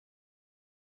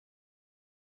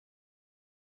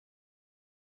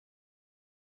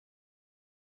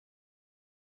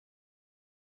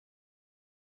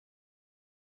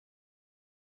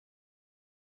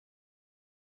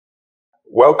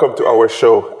Welcome to our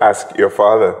show, Ask Your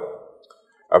Father,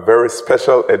 a very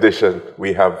special edition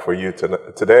we have for you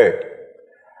today.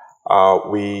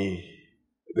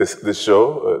 This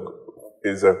show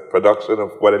is a production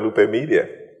of Guadalupe Media.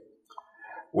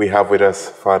 We have with us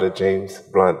Father James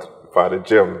Blount. Father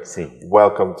Jim,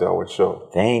 welcome to our show.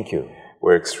 Thank you.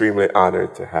 We're extremely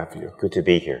honored to have you. Good to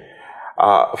be here.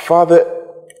 Father,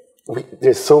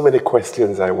 there's so many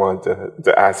questions I want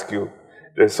to ask you.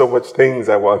 There's so much things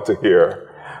I want to hear.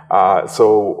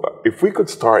 So if we could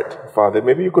start, Father,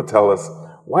 maybe you could tell us,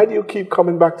 why do you keep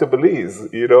coming back to Belize?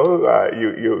 You know,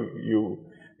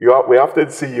 we often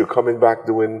see you coming back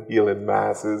doing healing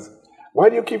masses. Why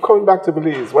do you keep coming back to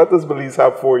Belize? What does Belize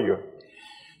have for you?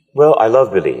 Well, I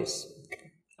love Belize.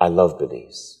 I love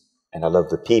Belize. And I love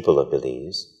the people of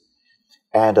Belize.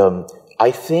 And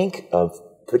I think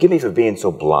forgive me for being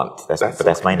so blunt, but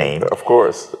that's my name. Of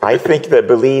course. I think that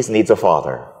Belize needs a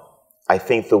father. I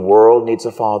think the world needs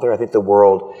a father. I think the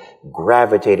world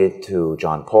gravitated to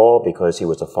John Paul because he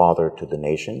was a father to the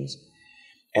nations.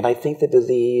 And I think that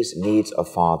Belize needs a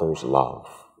father's love.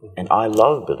 And I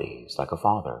love Belize like a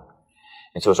father.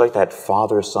 And so it's like that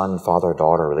father-son,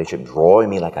 father-daughter relationship drawing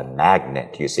me like a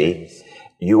magnet, you see.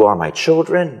 You are my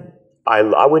children.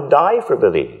 I would die for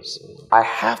Belize. I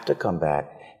have to come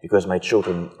back because my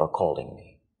children are calling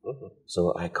me.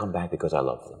 So I come back because I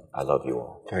love them. I love you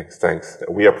all. Thanks.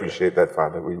 We appreciate that,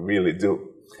 Father. We really do.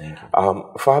 Thank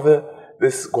you. Father,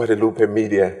 this Guadalupe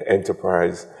Media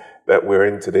enterprise that we're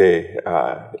in today,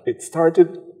 it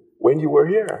started when you were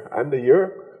here, and the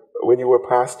year when you were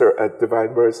pastor at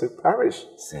Divine Mercy Parish.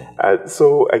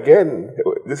 So again,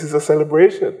 this is a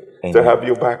celebration to have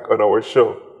you back on our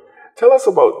show. Tell us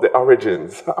about the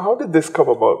origins. How did this come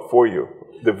about for you,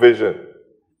 the vision?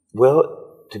 Well,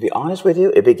 to be honest with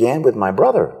you, it began with my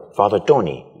brother, Father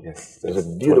Tony. Yes. He was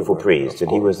a beautiful priest,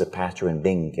 and he was the pastor in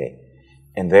Binke.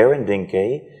 And there in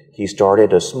Binke, he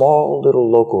started a small little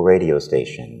local radio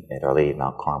station at Our Lady of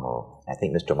Mount Carmel. I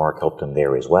think Mr. Mark helped him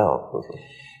there as well.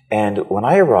 And when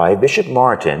I arrived, Bishop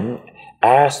Martin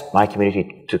asked my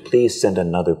community to please send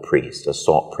another priest, a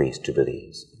salt priest, to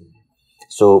Belize.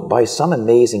 So by some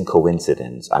amazing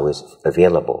coincidence, I was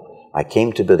available. I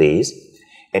came to Belize,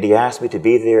 and he asked me to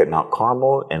be there at Mount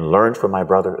Carmel and learn from my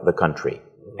brother the country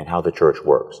and how the church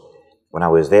works. When I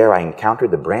was there, I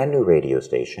encountered the brand new radio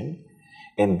station,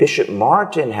 and Bishop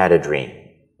Martin had a dream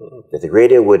that the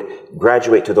radio would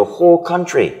graduate to the whole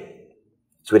country.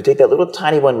 So we'd take that little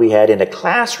tiny one we had in a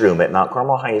classroom at Mount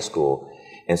Carmel High School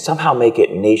and somehow make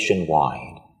it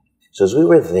nationwide. So as we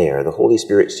were there, the Holy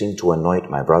Spirit seemed to anoint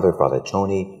my brother, Father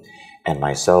Tony, and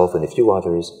myself and a few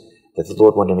others, that the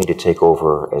Lord wanted me to take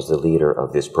over as the leader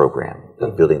of this program,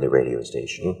 of building the radio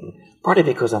station. Partly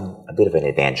because I'm a bit of an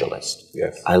evangelist.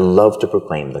 Yes. I love to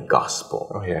proclaim the gospel.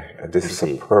 Oh yeah, and this is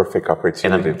a perfect opportunity.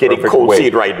 And I'm getting cold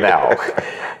feet right now.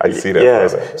 I see that.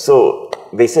 Yes. Father. So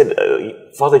they said,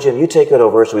 Father Jim, you take it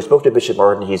over. So we spoke to Bishop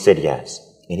Martin. He said yes.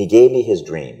 And he gave me his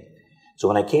dream. So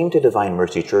when I came to Divine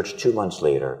Mercy Church 2 months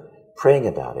later, praying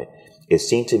about it, it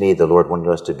seemed to me the Lord wanted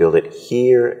us to build it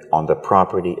here on the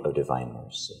property of Divine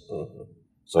Mercy.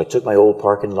 So I took my old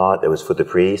parking lot that was for the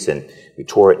priests, and we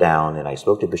tore it down, and I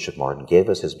spoke to Bishop Martin, gave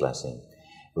us his blessing,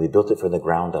 and we built it from the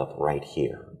ground up right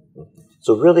here.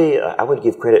 So really, I would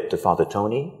give credit to Father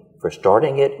Tony for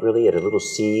starting it really at a little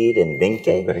seed in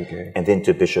Binke, and then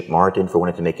to Bishop Martin for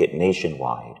wanting to make it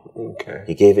nationwide.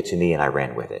 He gave it to me, and I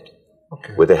ran with it.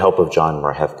 With the help of John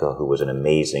Marhevka, who was an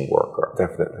amazing worker.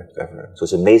 Definitely. So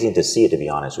it's amazing to see it, to be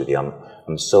honest with you.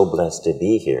 I'm so blessed to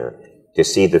be here, to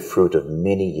see the fruit of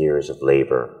many years of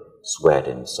labor, sweat,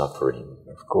 and suffering.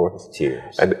 Of course.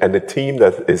 Tears. And the team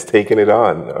that is taking it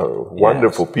on are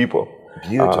wonderful people.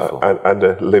 Beautiful.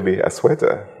 Under Libby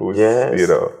Asweta, who's,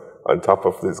 on top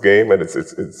of this game, and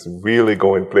it's really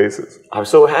going places. I'm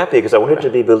so happy because I wanted to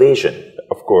be Belizean.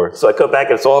 Of course. So I come back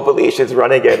and it's all Belizeans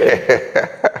running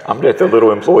it. I'm just a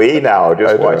little employee now,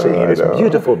 just watching. And it's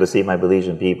beautiful to see my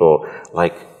Belizean people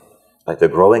like they're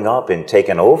growing up and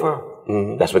taking over.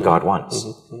 That's what God wants.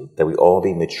 That we all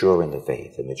be mature in the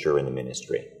faith and mature in the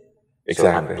ministry.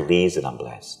 Exactly. So I'm pleased and I'm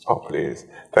blessed. Oh, please.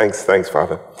 Thanks,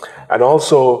 Father. And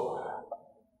also,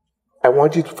 I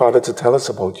want you, Father, to tell us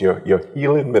about your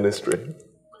healing ministry.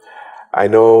 I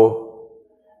know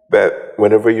that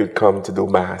whenever you come to do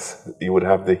Mass, you would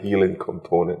have the healing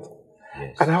component.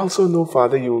 Yes. And I also know,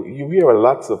 Father, you hear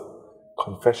lots of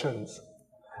confessions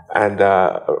and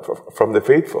from the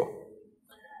faithful.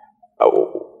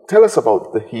 Tell us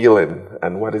about the healing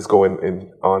and what is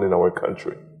going on in our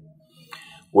country.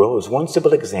 Well, it was one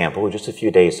simple example. Just a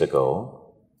few days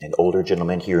ago, an older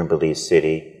gentleman here in Belize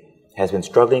City has been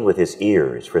struggling with his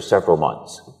ears for several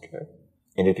months.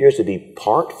 and it appears to be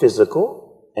part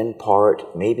physical and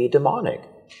part maybe demonic.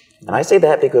 And I say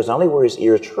that because not only were his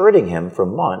ears hurting him for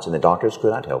months and the doctors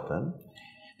could not help him,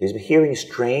 he's been hearing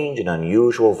strange and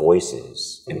unusual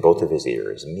voices in both of his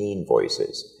ears, mean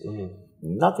voices.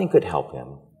 Nothing could help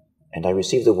him. And I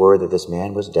received the word that this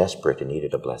man was desperate and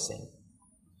needed a blessing.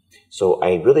 So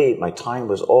my time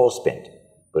was all spent.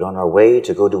 But on our way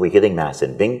to go to a healing mass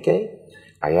in Binke,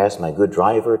 I asked my good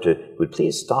driver would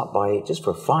please stop by just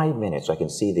for 5 minutes so I can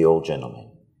see the old gentleman.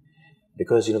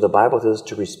 Because, the Bible says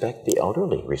to respect the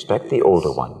elderly, respect the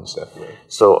older ones. Definitely.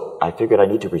 So I figured I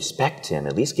need to respect him,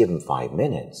 at least give him 5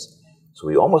 minutes. So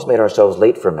we almost made ourselves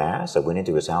late for Mass. I went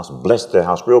into his house and blessed the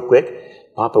house real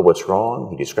quick. Papa, what's wrong?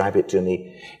 He described it to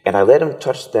me. And I let him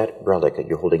touch that relic that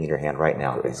you're holding in your hand right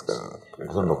now. Praise God.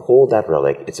 I let him hold that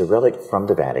relic. It's a relic from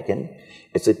the Vatican.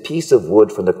 It's a piece of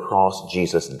wood from the cross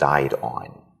Jesus died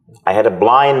on. I had a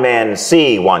blind man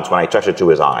see once when I touched it to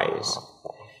his eyes.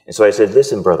 And so I said,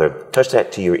 listen, brother, touch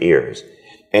that to your ears.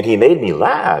 And he made me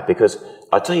laugh because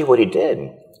I'll tell you what he did.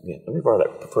 Let me borrow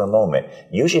that for a moment.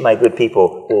 Usually my good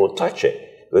people will touch it.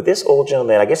 But this old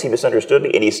gentleman, I guess he misunderstood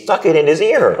me, and he stuck it in his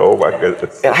ear. Oh, my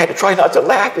goodness. And I had to try not to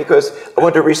laugh because I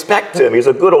wanted to respect him. He's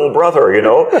a good old brother,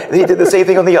 And he did the same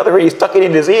thing on the other end. He stuck it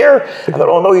in his ear. I thought,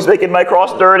 oh, no, he's making my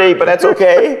cross dirty, but that's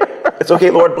okay. It's okay,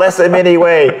 Lord, bless him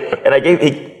anyway. And I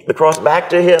gave the cross back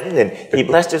to him, and he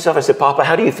blessed himself. I said, Papa,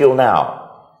 how do you feel now?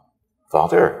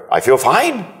 Father, I feel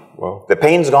fine. Well, The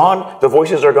pain's gone. The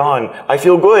voices are gone. I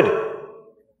feel good.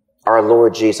 Our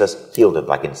Lord Jesus healed him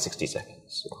like in 60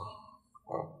 seconds.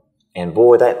 And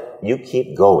boy, you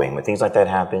keep going. When things like that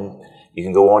happen, you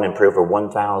can go on and pray for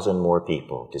 1,000 more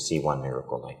people to see one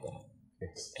miracle like that.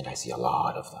 yes. And I see a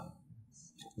lot of them.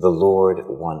 The Lord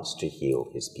wants to heal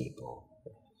his people.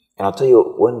 And I'll tell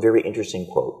you one very interesting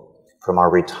quote from our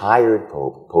retired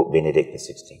Pope, Pope Benedict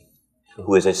XVI,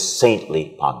 who is a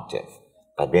saintly pontiff.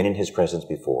 I've been in his presence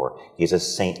before. He's a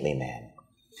saintly man.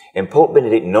 And Pope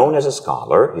Benedict, known as a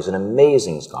scholar, he's an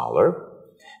amazing scholar,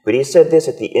 but he said this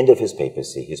at the end of his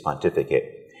papacy, his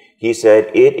pontificate. He said,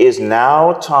 it is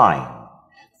now time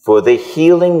for the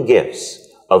healing gifts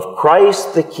of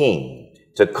Christ the King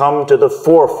to come to the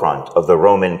forefront of the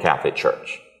Roman Catholic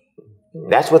Church.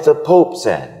 That's what the Pope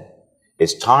said.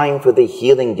 It's time for the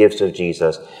healing gifts of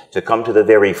Jesus to come to the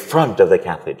very front of the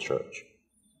Catholic Church.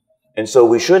 And so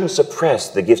we shouldn't suppress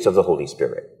the gifts of the Holy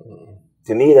Spirit.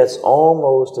 To me, that's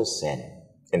almost a sin,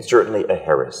 and certainly a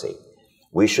heresy.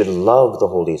 We should love the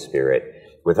Holy Spirit.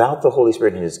 Without the Holy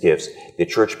Spirit and his gifts, the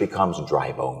church becomes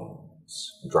dry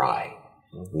bones, dry.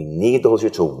 We need the Holy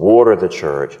Spirit to water the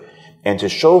church and to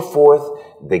show forth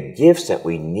the gifts that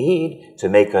we need to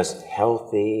make us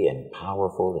healthy and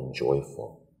powerful and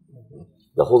joyful.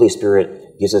 The Holy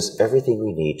Spirit gives us everything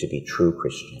we need to be true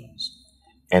Christians.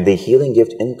 And the healing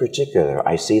gift in particular,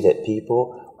 I see that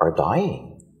people are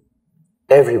dying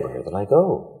everywhere that I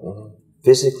go,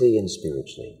 physically and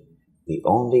spiritually. The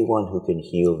only one who can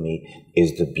heal me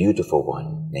is the beautiful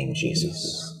one named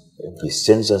Jesus. He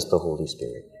sends us the Holy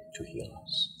Spirit to heal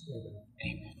us.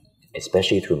 Amen.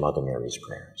 Especially through Mother Mary's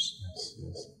prayers.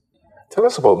 Yes. Tell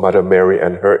us about Mother Mary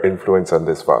and her influence on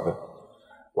this, Father.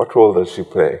 What role does she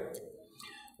play?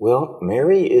 Well,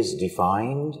 Mary is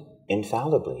defined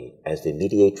infallibly as the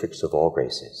mediatrix of all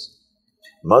graces.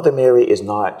 Mother Mary is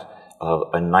not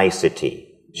a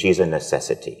nicety. She's a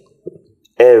necessity.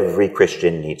 Every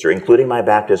Christian needs her, including my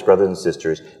Baptist brothers and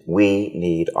sisters. We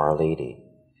need Our Lady.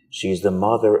 She's the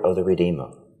mother of the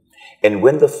Redeemer. And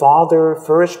when the Father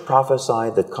first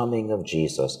prophesied the coming of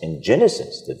Jesus in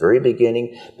Genesis, the very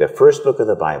beginning, the first book of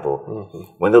the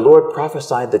Bible, when the Lord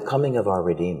prophesied the coming of our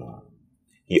Redeemer,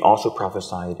 he also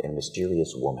prophesied a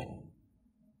mysterious woman.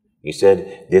 He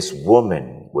said, this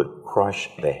woman would crush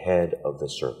the head of the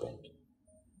serpent,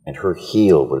 and her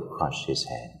heel would crush his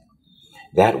head.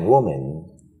 That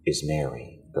woman is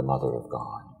Mary, the Mother of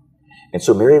God. And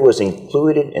so Mary was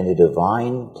included in the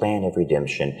divine plan of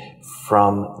redemption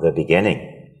from the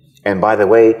beginning. And by the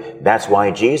way, that's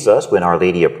why Jesus, when Our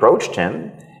Lady approached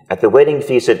him at the wedding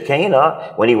feast at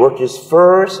Cana, when he worked his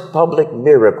first public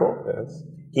miracle,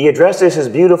 he addresses his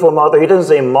beautiful mother. He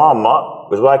doesn't say mama,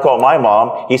 which is what I call my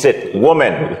mom. He said,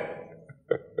 woman,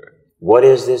 what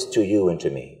is this to you and to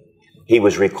me? He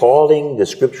was recalling the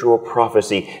scriptural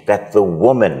prophecy that the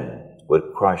woman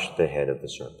would crush the head of the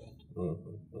serpent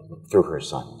through her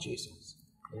son, Jesus.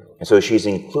 And so she's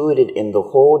included in the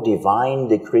whole divine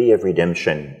decree of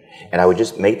redemption. And I would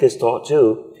just make this thought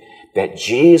too, that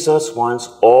Jesus wants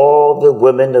all the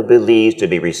women of Belize to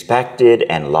be respected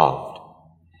and loved.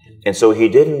 And so he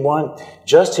didn't want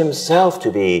just himself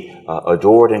to be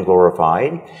adored and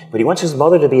glorified, but he wants his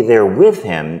mother to be there with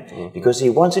him because he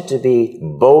wants it to be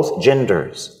both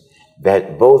genders,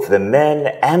 that both the men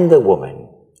and the woman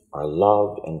are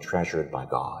loved and treasured by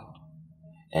God.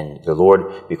 And the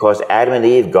Lord, because Adam and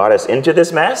Eve got us into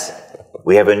this mess,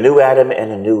 we have a new Adam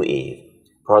and a new Eve,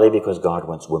 partly because God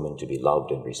wants women to be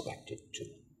loved and respected too.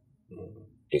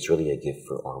 It's really a gift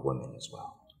for our women as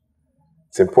well.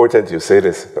 It's important you say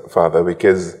this, Father,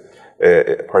 because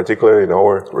particularly in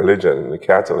our religion, the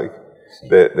Catholic,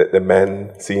 the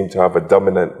men seem to have a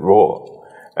dominant role.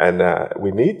 And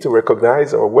we need to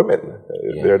recognize our women.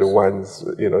 Yes. They're the ones,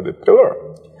 the pillar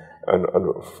on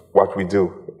what we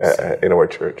do in our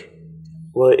church.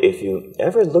 Well, if you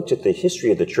ever looked at the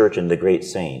history of the church and the great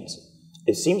saints,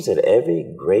 it seems that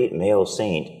every great male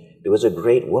saint, there was a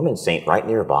great woman saint right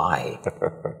nearby.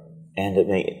 And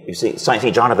you see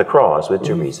St. John of the Cross with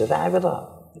Teresa of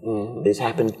Avila. This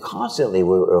happened constantly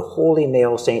where a holy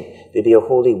male saint, there'd be a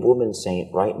holy woman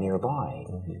saint right nearby.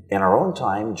 In our own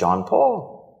time, John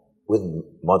Paul with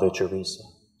Mother Teresa.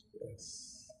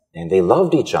 Yes. And they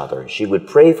loved each other. She would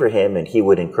pray for him and he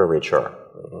would encourage her.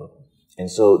 And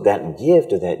so that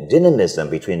gift or that dynamism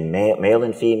between male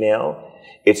and female,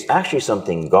 it's actually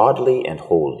something godly and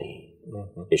holy.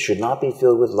 It should not be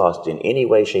filled with lust in any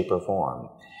way, shape, or form.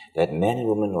 That men and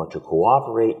women are to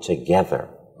cooperate together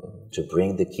to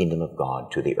bring the kingdom of God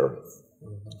to the earth,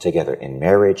 together in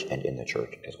marriage and in the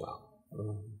church as well.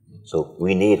 So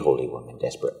we need holy women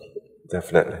desperately.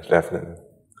 Definitely, definitely.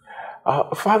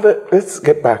 Father, let's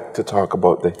get back to talk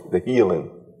about the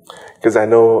healing, because I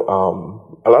know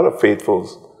a lot of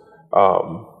faithfuls,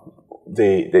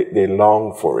 they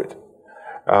long for it.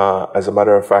 As a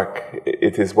matter of fact,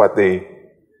 it is what they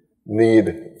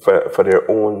need for their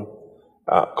own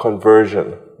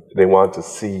conversion. They want to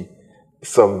see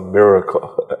some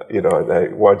miracle, and I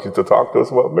want you to talk to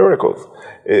us about miracles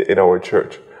in our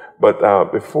church.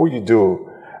 But before you do,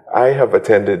 I have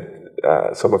attended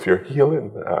some of your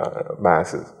healing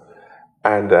masses,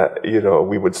 and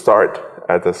we would start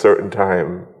at a certain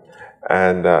time,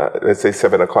 and let's say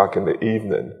 7 o'clock in the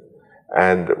evening,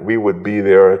 and we would be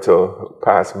there till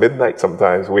past midnight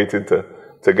sometimes, waiting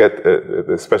to get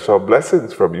the special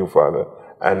blessings from you, Father.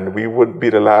 And we wouldn't be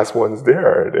the last ones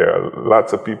there. There are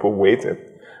lots of people waiting.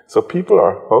 So people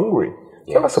are hungry.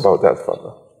 Yes. Tell us about that,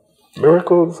 Father.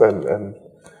 Miracles and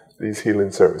these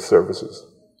healing services,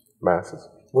 masses.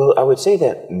 Well, I would say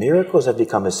that miracles have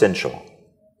become essential.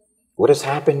 What has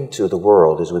happened to the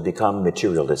world is we've become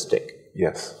materialistic.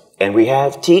 Yes. And we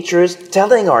have teachers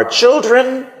telling our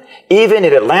children, even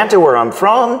in Atlanta where I'm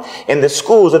from, in the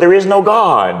schools, that there is no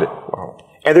God. Wow.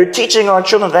 And they're teaching our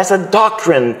children that's a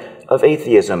doctrine of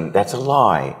atheism. That's a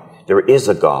lie. There is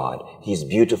a God. He's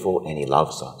beautiful and he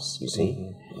loves us, you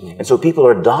see? And so people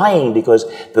are dying because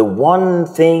the one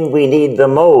thing we need the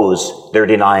most, they're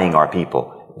denying our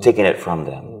people, taking it from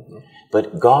them.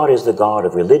 But God is the God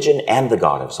of religion and the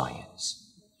God of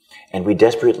science. And we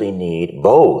desperately need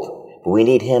both, but we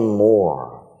need him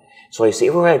more. So I see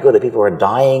everywhere I go that people are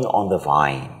dying on the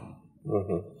vine.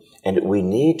 And we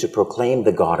need to proclaim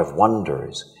the God of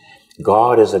wonders.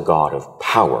 God is a God of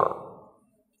power.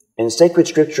 And sacred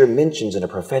scripture mentions in a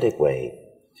prophetic way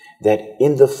that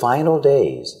in the final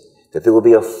days that there will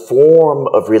be a form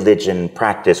of religion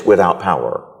practiced without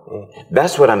power.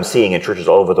 That's what I'm seeing in churches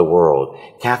all over the world,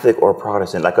 Catholic or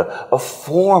Protestant, like a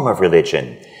form of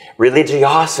religion,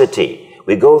 religiosity.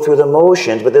 We go through the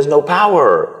motions, but there's no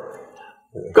power.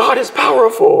 God is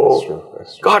powerful. That's true.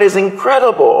 That's true. God is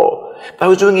incredible. I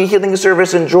was doing a healing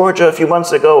service in Georgia a few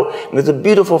months ago. There's a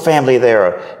beautiful family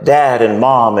there, dad and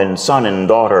mom and son and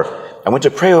daughter. I went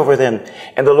to pray over them,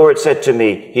 and the Lord said to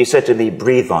me, he said to me,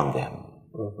 breathe on them.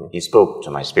 He spoke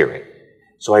to my spirit.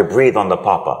 So I breathed on the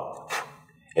papa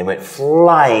and went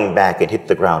flying back and hit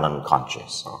the ground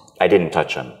unconscious. I didn't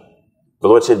touch him. The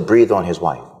Lord said, breathe on his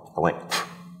wife.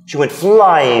 She went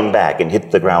flying back and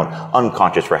hit the ground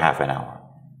unconscious for half an hour.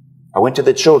 I went to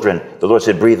the children. The Lord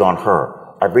said, breathe on her.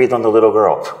 I breathed on the little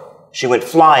girl. She went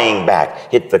flying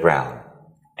back, hit the ground.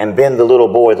 And then the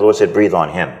little boy, the Lord said, breathe on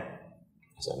him.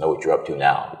 I said, I know what you're up to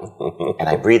now. And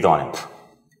I breathed on him.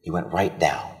 He went right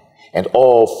down. And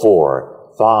all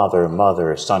four, father,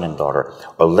 mother, son, and daughter,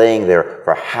 are laying there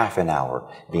for half an hour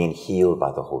being healed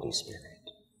by the Holy Spirit.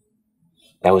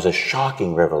 That was a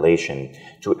shocking revelation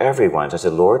to everyone. So I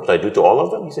said, Lord, did I do it to all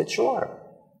of them? He said, sure.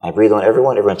 I breathed on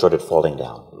everyone. Everyone started falling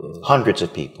down. Hundreds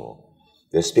of people.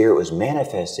 The Spirit was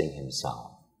manifesting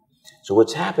himself. So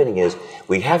what's happening is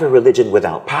we have a religion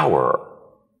without power.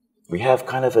 We have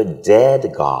kind of a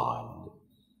dead God.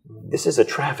 This is a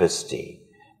travesty.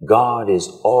 God is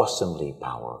awesomely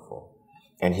powerful,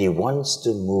 and He wants to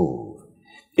move.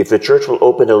 If the church will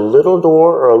open a little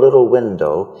door or a little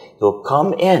window, He'll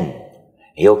come in,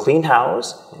 He'll clean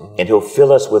house, and He'll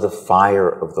fill us with the fire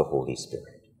of the Holy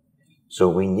Spirit. So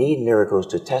we need miracles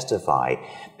to testify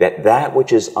that that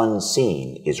which is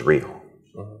unseen is real.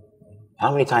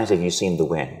 How many times have you seen the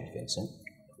wind, Vincent?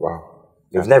 Wow.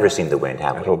 We've never seen the wind,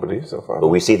 have we? I don't believe so, Father. But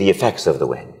we see the effects of the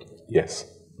wind. Yes.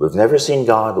 We've never seen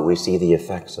God, but we see the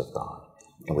effects of God.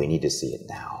 And we need to see it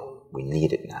now. We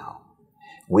need it now.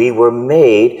 We were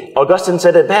made, Augustine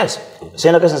said it best.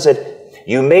 St. Augustine said,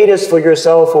 you made us for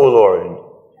yourself, O Lord,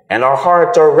 and our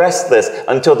hearts are restless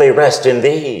until they rest in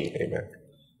Thee. Amen.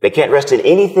 They can't rest in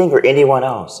anything or anyone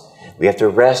else. We have to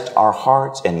rest our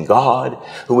hearts in God,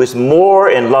 who is more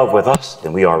in love with us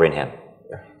than we are in Him.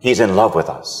 He's in love with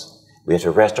us. We have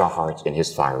to rest our hearts in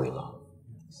His fiery love.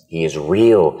 He is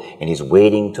real, and He's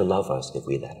waiting to love us if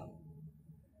we let Him.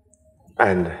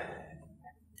 And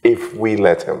if we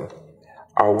let Him,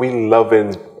 are we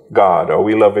loving God? Are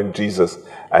we loving Jesus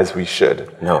as we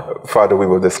should? No. Father, we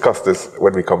will discuss this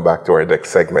when we come back to our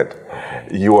next segment. Okay.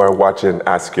 You are watching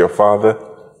Ask Your Father.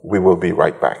 We will be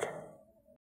right back.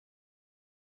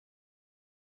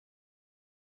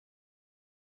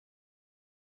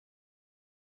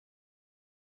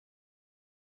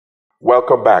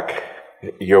 Welcome back.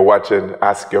 You're watching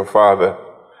Ask Your Father.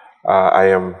 I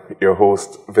am your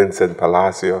host, Vincent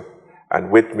Palacio, and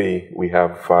with me we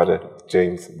have Father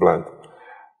James Blount,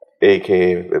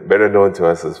 aka better known to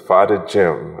us as Father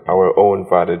Jim, our own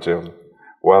Father Jim.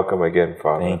 Welcome again,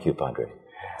 Father. Thank you, Padre.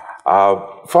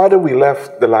 Father, we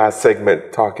left the last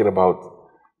segment talking about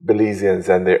Belizeans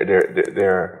and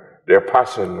their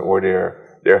passion or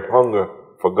their hunger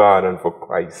for God and for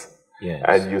Christ. Yes.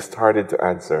 And you started to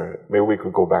answer. Maybe we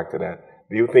could go back to that.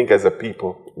 Do you think as a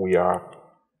people we are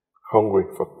hungry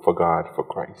for God, for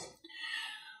Christ?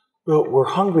 Well, we're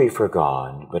hungry for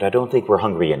God, but I don't think we're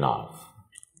hungry enough.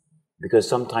 Because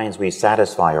sometimes we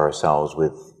satisfy ourselves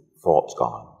with false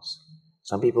gods.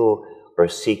 Some people are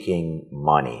seeking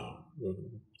money.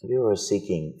 Some people are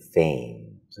seeking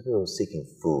fame. Some people are seeking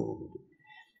food.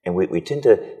 And we tend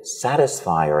to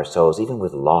satisfy ourselves even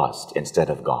with lust instead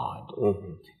of God.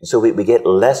 And so we get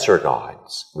lesser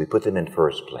gods. We put them in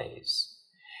first place.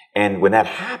 And when that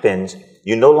happens,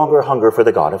 you no longer hunger for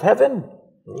the God of heaven.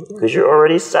 Because you're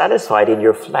already satisfied in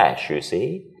your flesh, you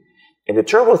see. And the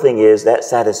terrible thing is that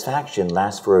satisfaction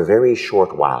lasts for a very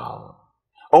short while.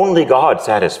 Only God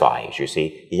satisfies, you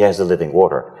see. He has the living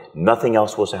water. Nothing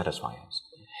else will satisfy us.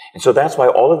 And so that's why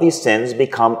all of these sins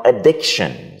become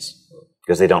addictions.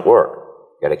 Because they don't work.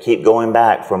 You got to keep going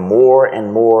back for more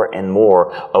and more and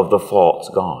more of the false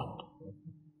God.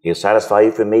 He'll satisfy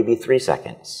you for maybe 3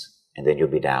 seconds, and then you'll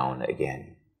be down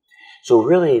again. So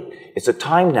really, it's a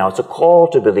time now, it's a call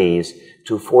to believers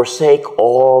to forsake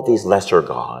all these lesser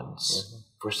gods.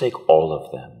 Forsake all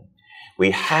of them.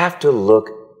 We have to look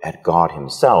at God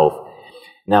Himself.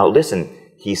 Now listen,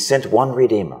 He sent one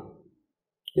Redeemer.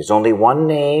 There's only one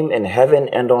name in heaven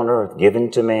and on earth given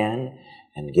to man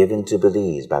and given to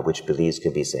believers, by which believers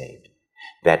can be saved.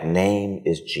 That name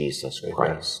is Jesus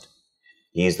Christ.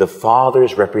 He is the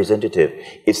Father's representative.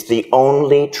 It's the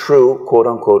only true,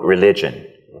 quote-unquote, religion,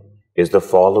 is the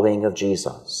following of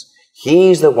Jesus.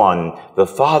 He's the one the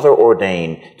Father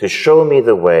ordained to show me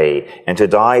the way and to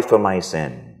die for my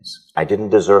sins. I didn't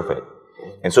deserve it.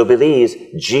 And so believers,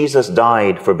 Jesus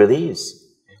died for believers.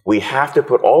 We have to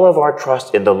put all of our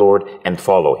trust in the Lord and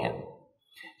follow Him.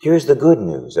 Here's the good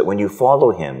news, that when you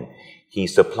follow Him, He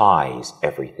supplies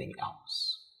everything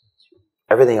else.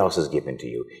 Everything else is given to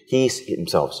you. He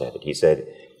Himself said it. He said,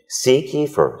 seek ye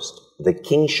first the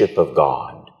kingship of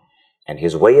God and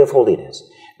His way of holiness,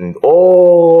 and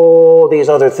all these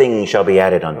other things shall be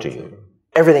added unto you.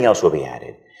 Everything else will be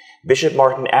added. Bishop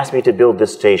Martin asked me to build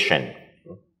this station.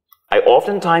 I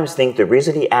oftentimes think the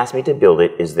reason he asked me to build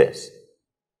it is this: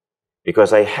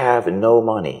 because I have no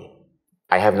money.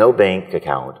 I have no bank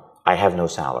account. I have no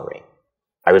salary.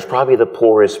 I was probably the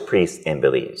poorest priest in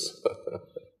Belize.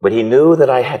 But he knew that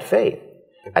I had faith.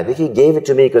 I think he gave it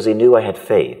to me because he knew I had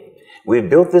faith. We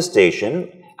built this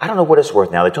station. I don't know what it's worth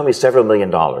now. They told me several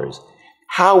 $million.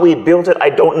 How we built it, I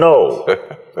don't know.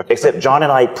 Except John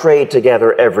and I prayed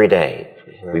together every day.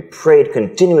 We prayed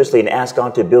continuously and asked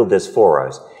God to build this for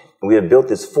us. And we have built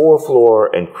this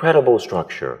 4-floor incredible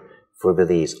structure for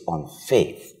Belize on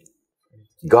faith.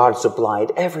 God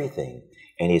supplied everything,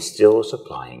 and He's still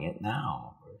supplying it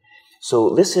now. So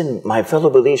listen, my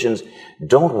fellow Belizeans,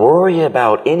 don't worry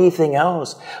about anything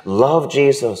else. Love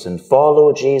Jesus and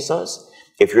follow Jesus.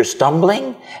 If you're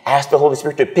stumbling, ask the Holy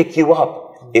Spirit to pick you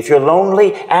up If you're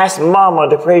lonely, ask Mama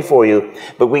to pray for you.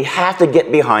 But we have to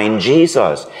get behind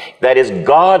Jesus. That is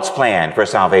God's plan for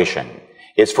salvation.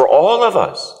 It's for all of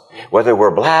us. Whether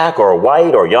we're black or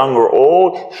white or young or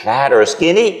old, fat or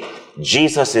skinny,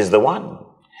 Jesus is the one.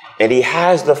 And he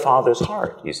has the Father's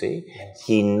heart, you see.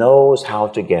 He knows how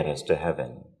to get us to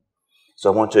heaven.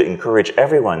 So I want to encourage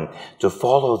everyone to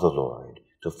follow the Lord,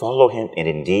 to follow him, and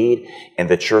indeed in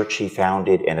the church he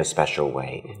founded in a special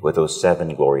way with those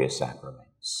 7 glorious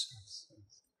sacraments.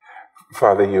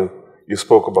 Father, you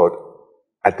spoke about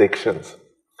addictions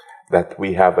that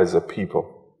we have as a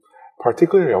people,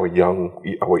 particularly our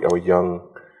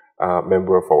young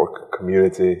member of our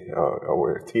community,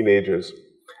 our teenagers,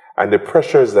 and the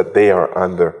pressures that they are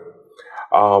under.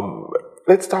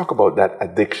 Let's talk about that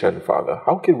addiction, Father.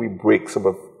 How can we break some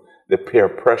of the peer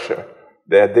pressure,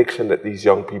 the addiction that these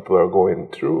young people are going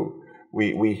through?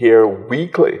 We hear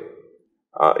weekly,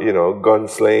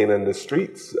 gunslaying in the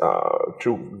streets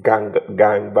through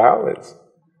gang violence.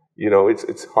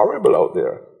 It's horrible out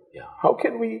there. Yeah. How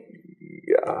can we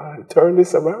turn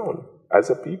this around as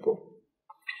a people?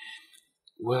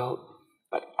 Well,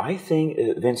 I think,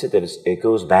 Vincent, that it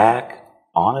goes back,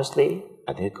 honestly,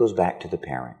 I think it goes back to the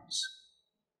parents.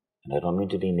 And I don't mean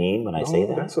to be mean when I say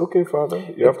that. That's okay, Father.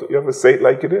 You have to say it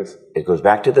like it is. It goes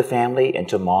back to the family and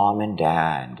to Mom and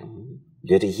Dad. Mm-hmm.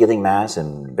 Did a healing mass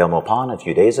in Belmopan a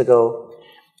few days ago,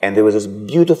 and there was this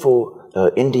beautiful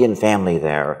Indian family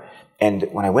there. And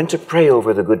when I went to pray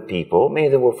over the good people, maybe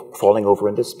they were falling over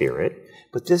in the spirit,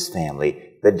 but this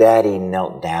family, the daddy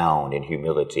knelt down in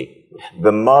humility.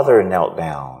 The mother knelt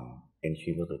down in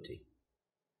humility.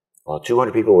 While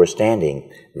 200 people were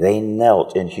standing, they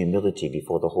knelt in humility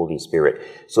before the Holy Spirit.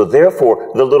 So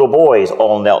therefore, the little boys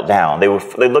all knelt down. They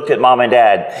looked at Mom and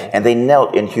Dad, and they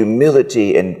knelt in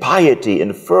humility and piety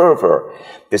and fervor.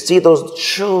 To see those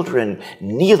children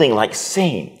kneeling like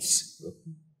saints.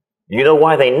 You know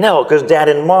why they knelt? Because Dad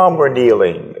and Mom were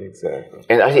kneeling. Exactly.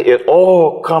 And I think it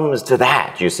all comes to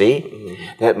that, you see? Mm-hmm.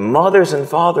 That mothers and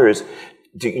fathers,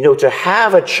 to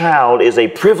have a child is a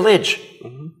privilege.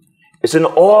 Mm-hmm. It's an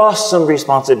awesome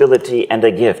responsibility and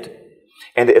a gift.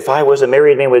 And if I was a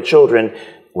married man with children,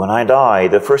 when I die,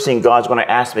 the first thing God's going to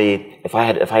ask me, if I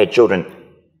had children,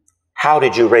 how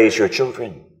did you raise your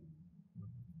children?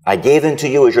 I gave them to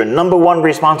you as your number one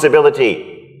responsibility.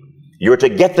 You're to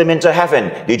get them into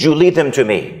heaven. Did you lead them to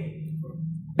me?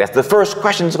 That's the first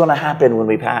question that's going to happen when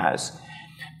we pass.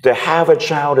 To have a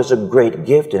child is a great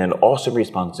gift and an awesome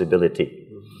responsibility.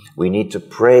 We need to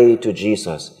pray to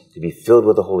Jesus to be filled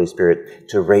with the Holy Spirit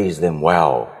to raise them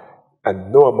well.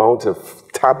 And no amount of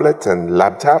tablets and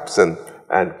laptops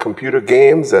and computer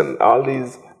games and all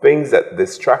these things that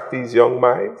distract these young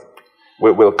minds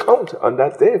will count on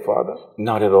that day, Father.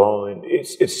 Not at all.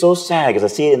 It's so sad, because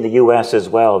I see it in the U.S. as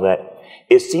well, that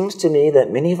it seems to me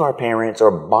that many of our parents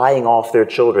are buying off their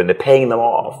children. They're paying them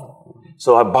off.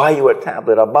 So I buy you a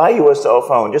tablet, I'll buy you a cell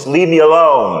phone, just leave me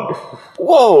alone.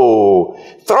 Whoa!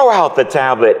 Throw out the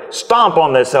tablet, stomp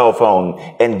on the cell phone,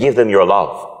 and give them your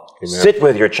love. Amen. Sit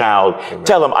with your child, Amen.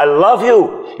 Tell them, I love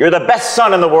you, you're the best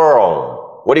son in the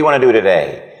world. What do you want to do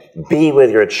today? Be with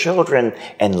your children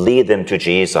and lead them to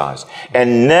Jesus.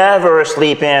 And never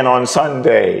sleep in on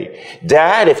Sunday.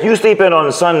 Dad, if you sleep in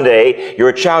on Sunday,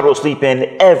 your child will sleep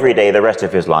in every day the rest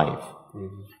of his life.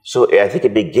 Mm-hmm. So I think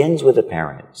it begins with the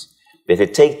parents. If you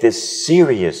take this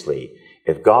seriously,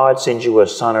 if God sends you a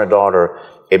son or daughter,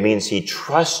 it means he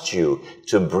trusts you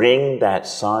to bring that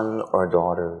son or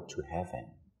daughter to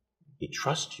heaven. He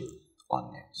trusts you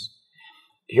on this.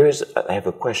 I have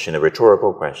a question, a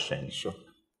rhetorical question. Sure.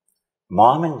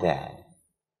 Mom and Dad,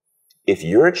 if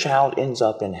your child ends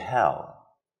up in hell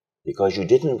because you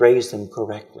didn't raise them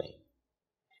correctly,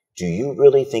 do you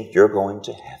really think you're going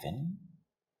to heaven?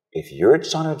 If your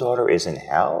son or daughter is in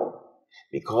hell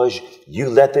because you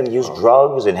let them use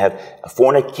drugs and have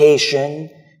fornication,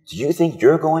 do you think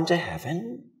you're going to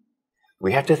heaven?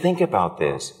 We have to think about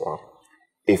this.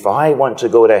 If I want to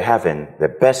go to heaven, the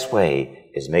best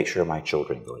way is make sure my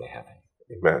children go to heaven.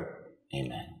 Amen.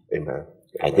 Amen. Amen.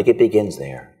 I think it begins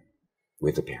there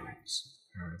with the parents.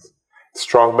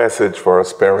 Strong message for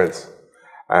us parents.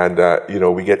 And,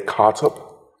 we get caught up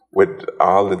with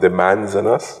all the demands on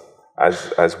us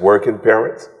as working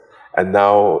parents. And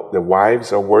now the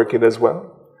wives are working as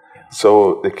well.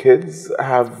 So the kids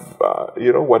have,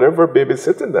 whatever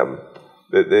babysitting them,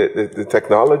 the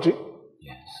technology.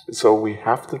 Yes. So we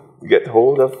have to get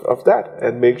hold of that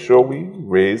and make sure we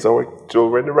raise our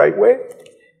children the right way.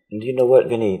 And you know what,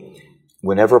 Vinny?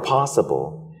 Whenever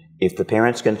possible, if the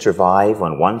parents can survive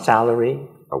on 1 salary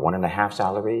or 1.5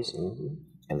 salaries, mm-hmm.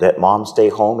 and let mom stay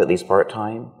home at least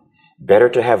part-time, Better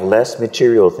to have less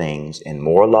material things and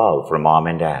more love for mom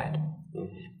and dad.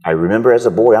 I remember as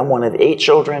a boy, I'm one of 8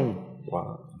 children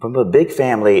from a big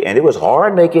family, and it was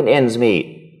hard making ends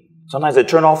meet. Sometimes they'd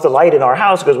turn off the light in our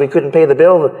house because we couldn't pay the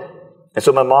bill. And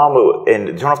so my mom would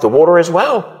turn off the water as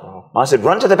well. Mom said,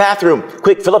 run to the bathroom.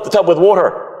 Quick, fill up the tub with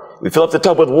water. We fill up the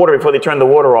tub with water before they turn the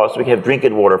water off so we can have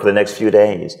drinking water for the next few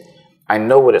days. I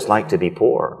know what it's like to be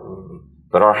poor.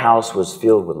 But our house was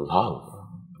filled with love.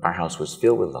 Our house was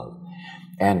filled with love.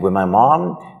 And when my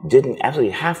mom didn't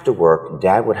actually have to work,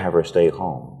 Dad would have her stay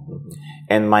home.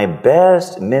 And my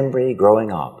best memory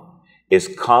growing up is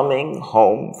coming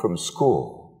home from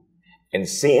school and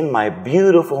seeing my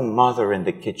beautiful mother in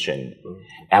the kitchen.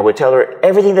 I would tell her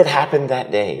everything that happened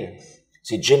that day.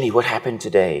 Say, Jimmy, what happened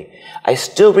today? I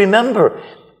still remember.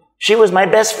 She was my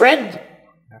best friend.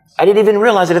 I didn't even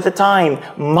realize it at the time.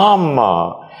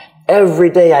 Mama. Every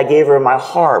day I gave her my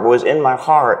heart, what was in my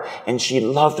heart, and she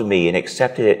loved me and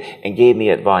accepted it and gave me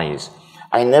advice.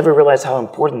 I never realized how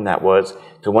important that was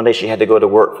till one day she had to go to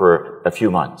work for a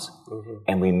few months.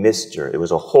 And we missed her. It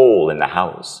was a hole in the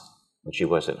house when she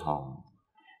wasn't home.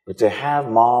 But to have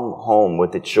mom home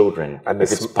with the children, and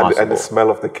if it's possible. And the smell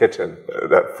of the kitchen,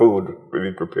 that food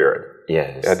really prepared.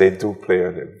 Yes. Yeah, they do play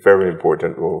a very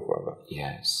important role, Father.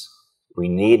 Yes. We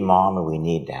need mom and we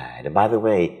need dad. And by the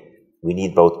way, we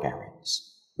need both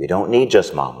parents. We don't need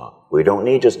just mama. We don't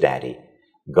need just daddy.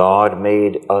 God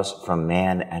made us from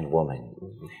man and woman.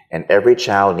 And every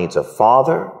child needs a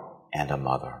father and a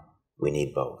mother. We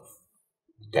need both.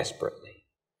 Desperately.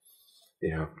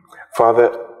 Yeah.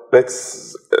 Father,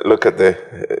 let's look at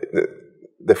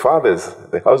the fathers,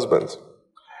 the husbands.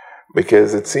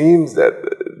 Because it seems that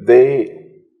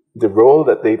the role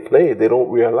that they play, they don't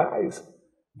realize.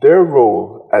 Their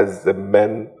role as the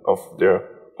men of their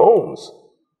homes.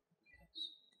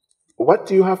 What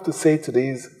do you have to say to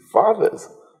these fathers?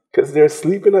 Because they're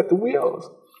sleeping at the wheels.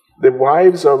 The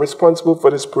wives are responsible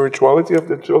for the spirituality of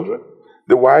the children.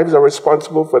 The wives are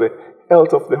responsible for the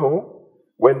health of the home,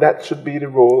 when that should be the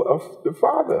role of the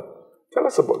father. Tell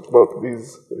us about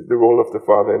the role of the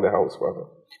father in the house, Father.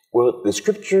 Well, the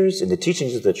scriptures and the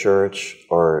teachings of the church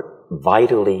are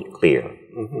vitally clear.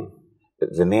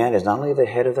 The man is not only the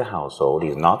head of the household,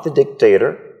 he's not the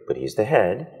dictator, but he's the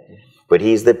head, but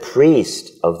he's the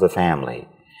priest of the family.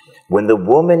 When the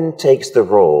woman takes the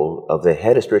role of the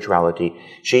head of spirituality,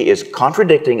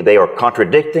 they are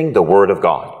contradicting the Word of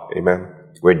God. Amen.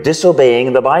 We're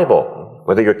disobeying the Bible.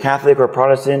 Whether you're Catholic or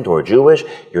Protestant or Jewish,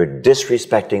 you're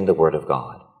disrespecting the Word of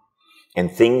God.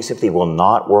 And things simply will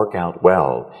not work out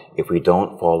well if we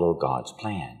don't follow God's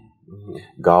plan.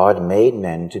 God made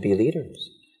men to be leaders,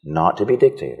 not to be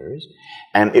dictators.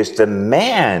 And it's the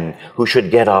man who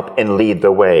should get up and lead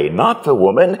the way, not the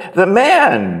woman, the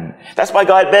man. That's why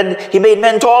He made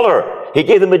men taller. He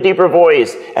gave them a deeper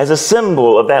voice as a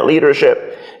symbol of that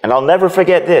leadership. And I'll never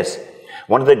forget this.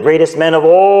 One of the greatest men of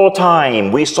all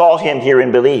time, we saw him here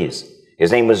in Belize.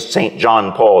 His name was St.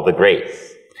 John Paul the Great.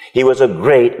 He was a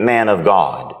great man of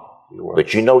God.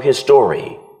 But you know his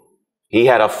story. He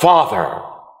had a father.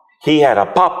 He had a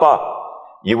papa.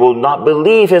 You will not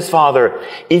believe his father.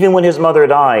 Even when his mother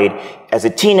died, as a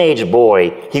teenage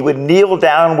boy, he would kneel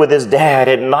down with his dad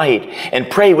at night and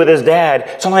pray with his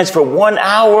dad, sometimes for 1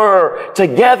 hour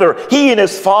together. He and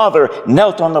his father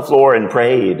knelt on the floor and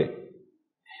prayed.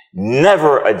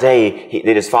 Never a day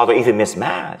did his father even miss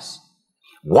Mass.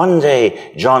 One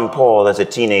day, John Paul, as a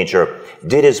teenager,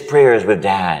 did his prayers with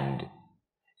Dad,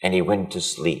 and he went to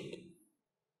sleep.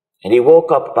 And he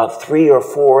woke up about 3 or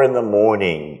 4 in the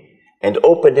morning and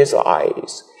opened his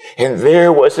eyes. And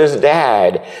there was his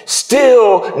dad,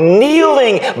 still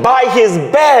kneeling by his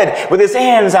bed with his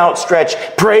hands outstretched,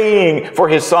 praying for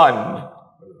his son.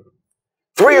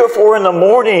 3 or 4 in the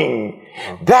morning.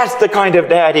 That's the kind of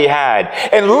dad he had.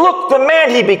 And look the man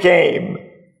he became.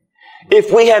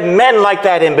 If we have men like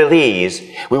that in Belize,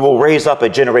 we will raise up a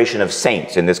generation of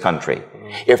saints in this country.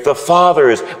 If the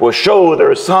fathers will show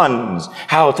their sons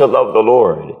how to love the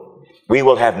Lord, we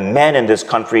will have men in this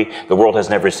country the world has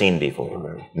never seen before.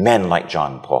 Amen. Men like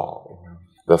John Paul. Amen.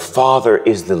 The father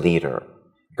is the leader.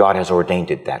 God has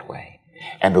ordained it that way.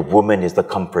 And the woman is the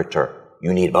comforter.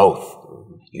 You need both.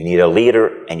 You need a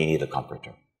leader and you need a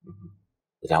comforter.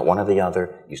 Without one or the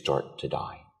other, you start to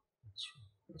die.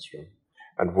 That's true.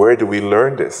 And where do we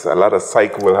learn this? A lot of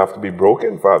cycle will have to be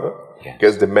broken, Father. Yes.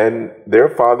 Because the men, their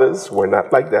fathers were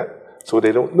not like that, so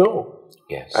they don't know.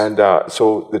 Yes. And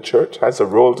so the church has a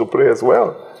role to play as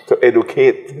well, to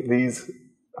educate these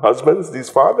husbands,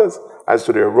 these fathers, as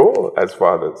to their role as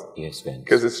fathers. Yes, Vince.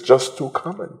 Because it's just too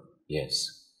common. Yes.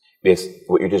 Yes.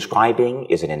 What you're describing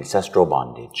is an ancestral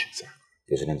bondage.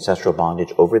 There's an ancestral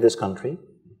bondage over this country.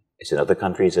 It's in other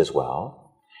countries as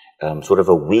well. Sort of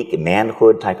a weak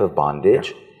manhood type of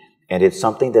bondage. And it's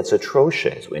something that's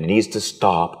atrocious. It needs to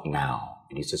stop now.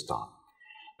 It needs to stop.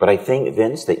 But I think,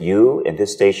 Vince, that you and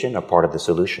this station are part of the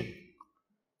solution.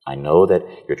 I know that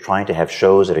you're trying to have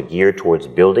shows that are geared towards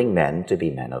building men to be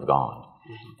men of God.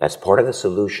 That's part of the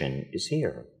solution is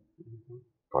here.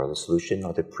 Part of the solution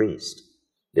are the priests.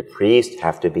 The priests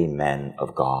have to be men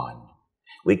of God.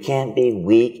 We can't be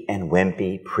weak and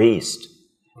wimpy priests.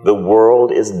 The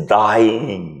world is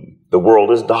dying. The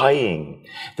world is dying.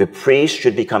 The priests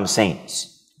should become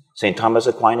saints. St. Thomas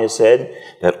Aquinas said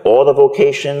that all the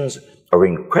vocations are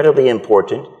incredibly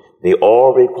important. They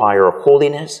all require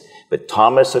holiness, but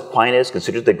Thomas Aquinas,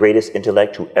 considered the greatest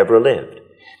intellect who ever lived,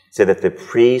 said that the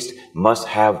priest must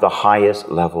have the highest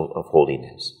level of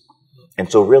holiness. And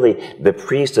so really, the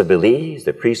priests of Belize,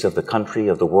 the priests of the country,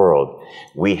 of the world,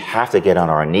 we have to get on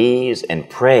our knees and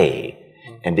pray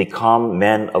and become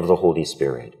men of the Holy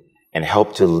Spirit and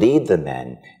help to lead the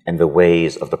men in the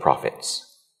ways of the prophets.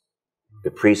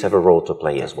 The priests have a role to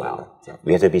play as well.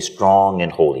 We have to be strong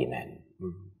and holy men.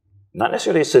 Not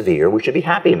necessarily severe, we should be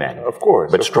happy men. Of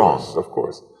course. But strong. Of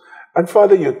course. And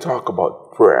Father, you talk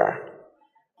about prayer.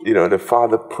 You know, the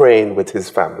father praying with his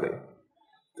family.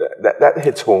 That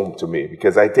hits home to me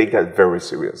because I take that very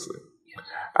seriously.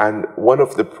 And one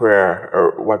of the prayer,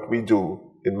 or what we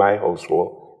do in my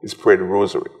household, is pray the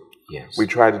rosary. Yes. We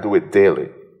try to do it daily.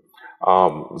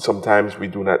 Sometimes we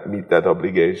do not meet that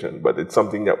obligation, but it's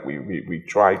something that we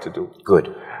try to do.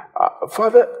 Good.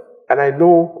 Father, and I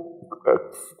know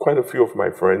quite a few of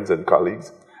my friends and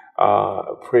colleagues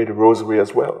pray the rosary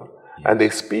as well. Yes. And they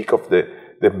speak of the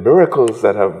miracles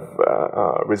that have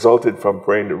resulted from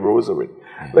praying the rosary.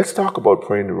 Yes. Let's talk about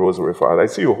praying the rosary, Father. I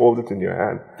see you hold it in your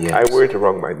hand. Yes. I wear it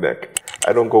around my neck.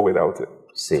 I don't go without it.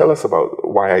 See. Tell us about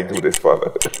why I do this,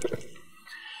 Father.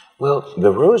 Well,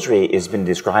 the rosary has been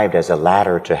described as a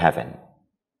ladder to heaven.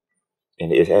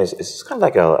 And it's kind of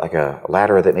like a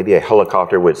ladder that maybe a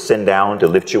helicopter would send down to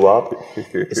lift you up.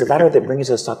 It's a ladder that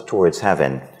brings us up towards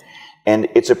heaven. And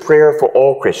it's a prayer for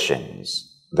all Christians.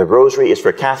 The rosary is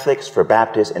for Catholics, for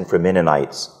Baptists, and for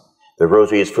Mennonites. The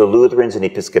rosary is for Lutherans and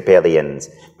Episcopalians.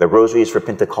 The rosary is for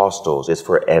Pentecostals. It's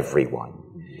for everyone.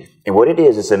 And what it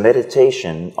is a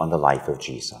meditation on the life of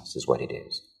Jesus, is what it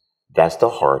is. That's the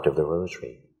heart of the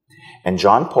rosary. And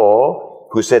John Paul,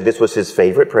 who said this was his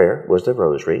favorite prayer, was the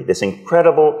rosary, this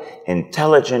incredible,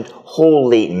 intelligent,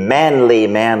 holy, manly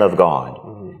man of God,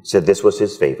 said this was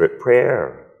his favorite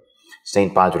prayer.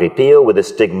 St. Padre Pio, with the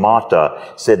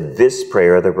Stigmata, said this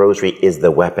prayer, the rosary, is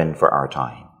the weapon for our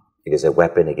time. It is a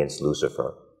weapon against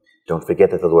Lucifer. Don't forget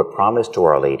that the Lord promised to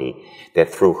Our Lady that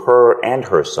through her and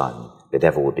her Son, the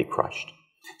devil would be crushed.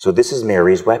 So this is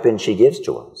Mary's weapon she gives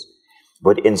to us.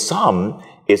 But in some,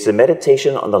 it's a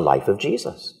meditation on the life of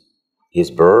Jesus. His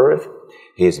birth,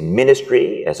 his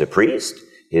ministry as a priest,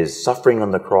 his suffering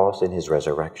on the cross, and his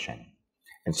resurrection.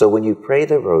 And so when you pray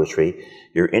the rosary,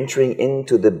 you're entering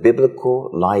into the biblical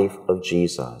life of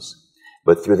Jesus,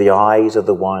 but through the eyes of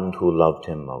the one who loved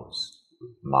him most,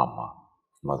 Mama,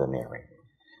 Mother Mary.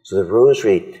 So the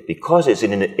rosary, because it's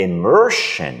an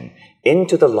immersion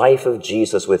into the life of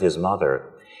Jesus with his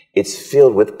mother, it's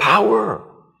filled with power.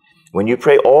 When you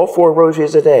pray all 4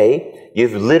 rosaries a day,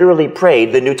 you've literally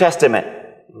prayed the New Testament.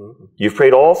 You've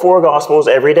prayed all 4 Gospels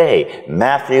every day,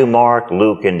 Matthew, Mark,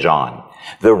 Luke, and John.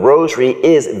 The rosary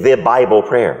is the Bible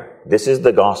prayer. This is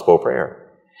the gospel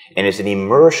prayer. And it's an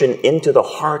immersion into the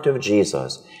heart of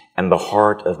Jesus and the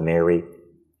heart of Mary,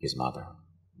 his mother.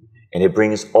 And it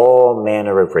brings all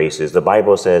manner of graces. The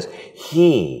Bible says,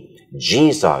 he,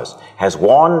 Jesus, has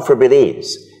won for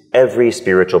Belize every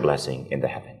spiritual blessing in the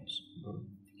heavens.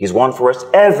 He's won for us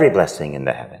every blessing in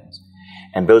the heavens.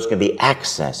 And those can be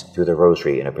accessed through the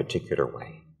rosary in a particular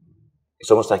way.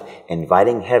 It's almost like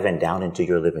inviting heaven down into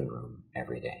your living room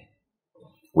every day.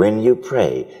 When you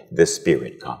pray, the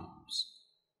Spirit comes.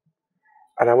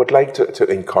 And I would like to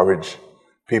encourage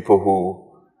people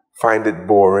who find it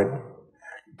boring,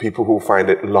 people who find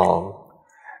it long.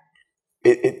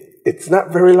 It's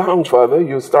not very long, Father.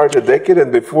 You start a decade,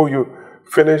 and before you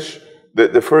finish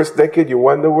the first decade, you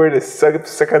wonder where the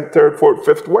second, third, fourth,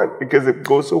 fifth went, because it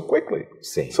goes so quickly.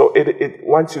 See. So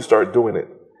once you start doing it,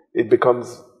 it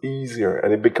becomes easier,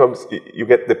 and you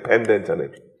get dependent on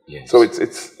it. Yes. So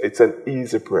it's an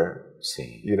easy prayer.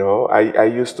 See. You know, I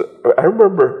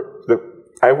remember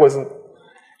I wasn't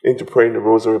into praying the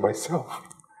rosary myself.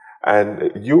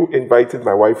 And you invited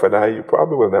my wife and I, you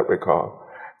probably will not recall,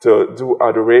 to do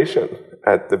adoration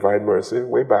at Divine Mercy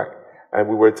way back. And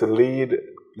we were to lead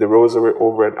the rosary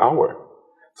over an hour.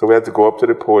 So we had to go up to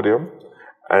the podium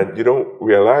And you don't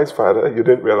realize, Father, you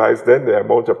didn't realize then the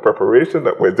amount of preparation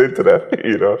that went into that.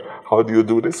 How do you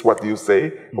do this? What do you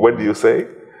say? When do you say?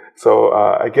 So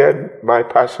again, my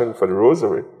passion for the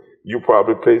rosary, you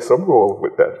probably play some role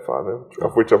with that, Father,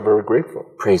 of which I'm very grateful.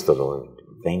 Praise the Lord.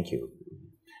 Thank you.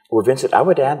 Well, Vincent, I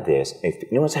would add this. If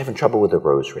anyone's having trouble with the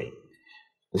rosary,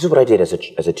 this is what I did as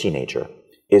a teenager,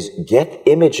 is get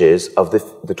images of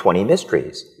the 20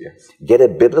 mysteries. Yes. Get a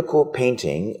biblical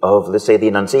painting of, let's say, the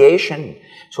Annunciation.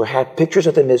 So have pictures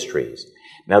of the mysteries.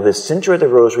 Now, the center of the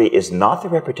rosary is not the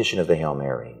repetition of the Hail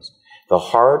Marys. The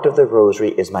heart of the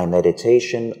rosary is my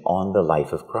meditation on the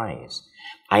life of Christ.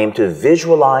 I am to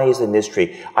visualize the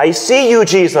mystery. I see you,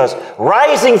 Jesus,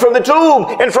 rising from the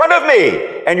tomb in front of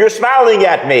me, and you're smiling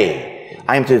at me.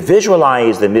 I am to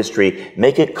visualize the mystery,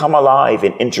 make it come alive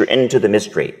and enter into the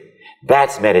mystery.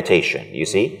 That's meditation, you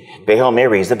see. The Hail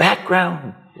Mary is the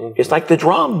background. It's like the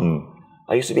drum.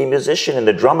 I used to be a musician, and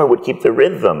the drummer would keep the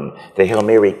rhythm. The Hail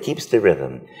Mary keeps the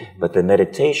rhythm. But the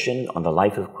meditation on the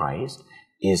life of Christ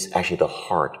is actually the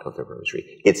heart of the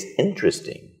rosary. It's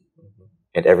interesting.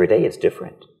 And every day it's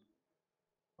different.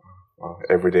 Well,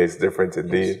 every day is different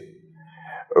indeed.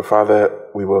 Yes. Father,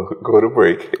 we will go to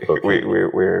break. Okay.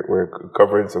 We're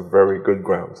covering some very good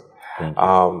grounds. Thank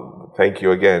you. Thank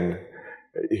you again.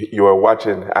 You are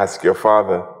watching Ask Your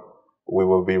Father. We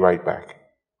will be right back.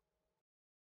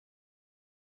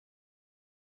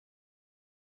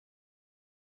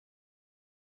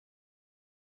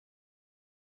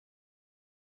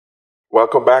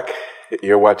 Welcome back.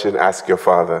 You're watching Ask Your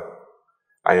Father.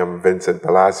 I am Vincent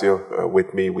Palacio.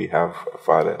 With me we have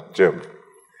Father Jim,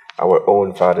 our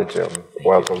own Father Jim.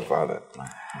 Welcome, Father.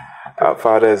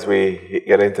 Father, as we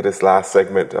get into this last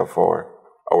segment of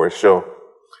our show,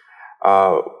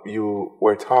 you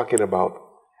were talking about,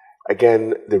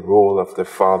 again, the role of the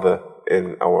father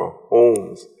in our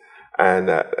homes, and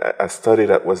a study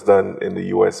that was done in the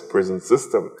U.S. prison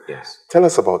system. Yes. Tell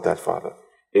us about that, Father.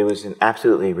 It was an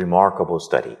absolutely remarkable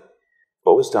study.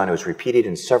 What was done, it was repeated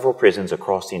in several prisons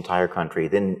across the entire country,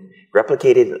 then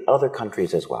replicated in other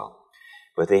countries as well.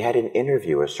 But they had an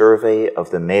interview, a survey of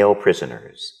the male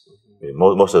prisoners.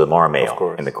 Most of them are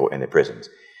male in the prisons.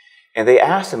 And they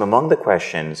asked them, among the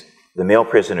questions, the male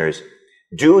prisoners,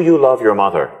 do you love your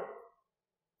mother?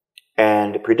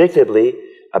 And predictably,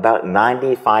 about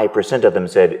 95% of them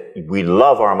said, we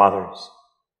love our mothers.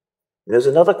 And there's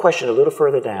another question a little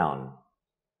further down.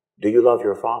 Do you love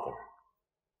your father?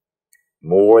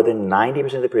 More than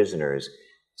 90% of the prisoners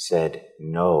said,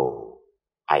 no,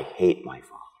 I hate my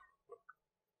father.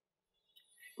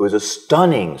 It was a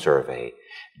stunning survey,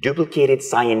 duplicated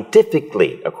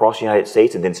scientifically across the United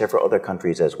States and then several other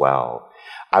countries as well.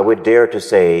 I would dare to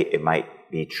say it might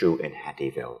be true in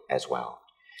Hattieville as well.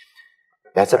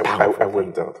 That's a powerful thing. I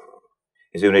wouldn't doubt.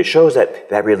 And it shows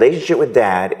that relationship with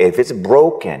Dad, if it's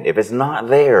broken, if it's not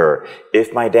there,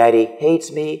 if my daddy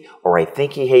hates me, or I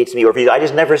think he hates me, or if I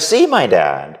just never see my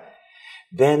dad,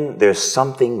 then there's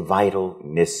something vital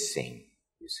missing,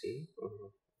 you see? Mm-hmm.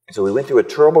 And so we went through a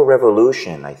terrible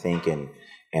revolution, I think,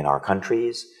 in our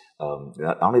countries.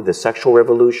 Not only the sexual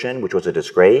revolution, which was a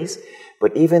disgrace,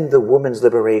 but even the women's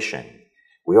liberation.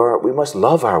 We must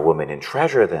love our women and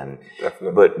treasure them.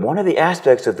 Definitely. But one of the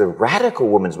aspects of the radical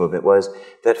women's movement was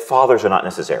that fathers are not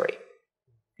necessary.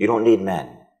 You don't need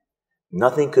men.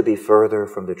 Nothing could be further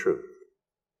from the truth.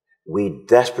 We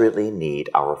desperately need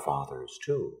our fathers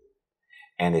too.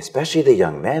 And especially the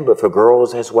young men, but for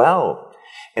girls as well.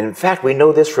 And in fact, we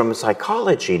know this from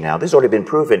psychology now. This has already been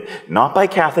proven, not by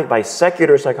Catholic, by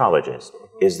secular psychologists,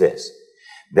 is this,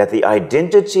 that the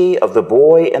identity of the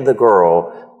boy and the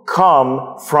girl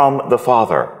come from the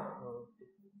father.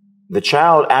 The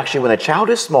child, actually, when a child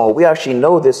is small, we actually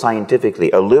know this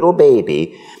scientifically. A little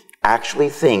baby actually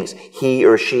thinks he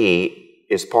or she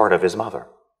is part of his mother.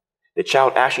 The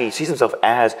child actually sees himself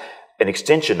as an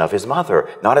extension of his mother,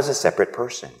 not as a separate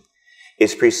person.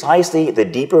 It's precisely the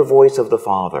deeper voice of the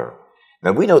father.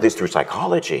 Now, we know this through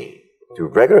psychology, through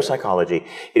regular psychology.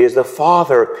 It is the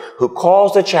father who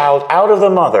calls the child out of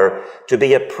the mother to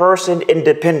be a person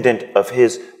independent of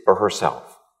his or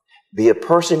herself. Be a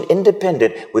person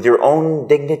independent with your own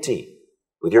dignity,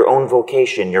 with your own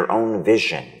vocation, your own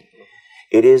vision.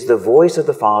 It is the voice of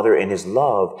the father and his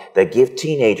love that give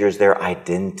teenagers their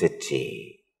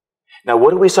identity. Now,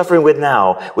 what are we suffering with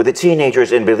now with the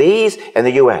teenagers in Belize and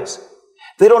the U.S.?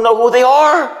 They don't know who they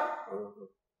are.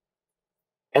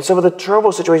 And some of the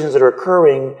terrible situations that are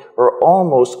occurring are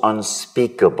almost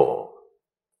unspeakable.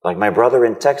 Like my brother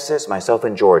in Texas, myself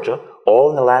in Georgia, all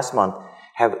in the last month,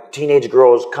 have teenage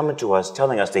girls coming to us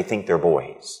telling us they think they're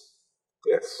boys.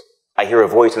 Yes. I hear a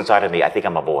voice inside of me, I think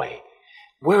I'm a boy.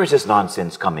 Where is this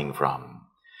nonsense coming from?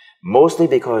 Mostly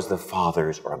because the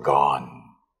fathers are gone.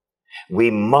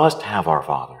 We must have our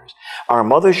fathers. Our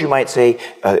mothers, you might say,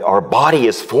 our body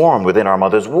is formed within our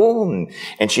mother's womb,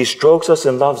 and she strokes us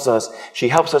and loves us. She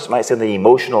helps us, might say, on the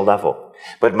emotional level.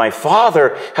 But my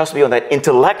father has to be on that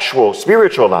intellectual,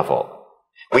 spiritual level.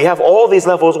 We have all these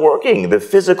levels working, the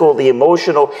physical, the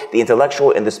emotional, the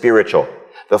intellectual, and the spiritual.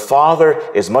 The father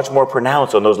is much more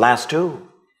pronounced on those last two.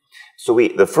 So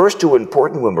the first two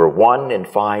important women were 1 and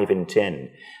 5 and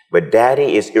 10. But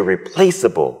daddy is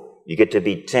irreplaceable. You get to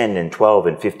be 10 and 12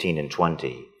 and 15 and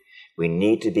 20. We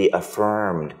need to be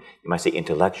affirmed, you might say,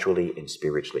 intellectually and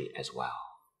spiritually as well.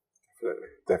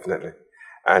 Definitely.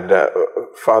 And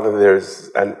Father,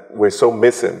 and we're so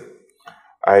missing.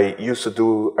 I used to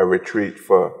do a retreat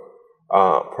for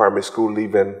primary school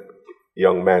leaving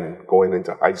young men going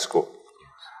into high school,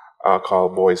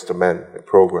 called Boys to Men, a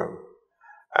program.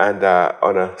 And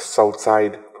on a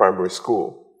Southside primary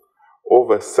school,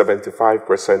 over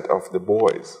 75% of the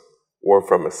boys were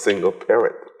from a single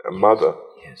parent, a mother,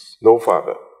 no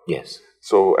father. Yes.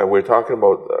 So, and we're talking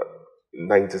about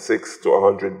 96 to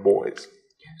 100 boys.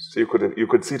 So you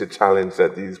could see the challenge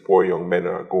that these poor young men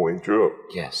are going through.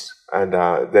 Yes. And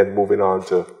then moving on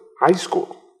to high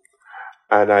school.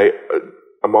 And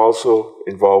I'm also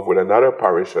involved with another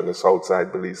parish on the south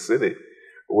side, Belize City,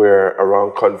 where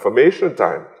around confirmation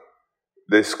time,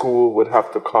 the school would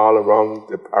have to call around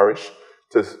the parish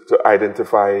to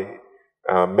identify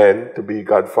men to be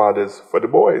godfathers for the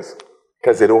boys,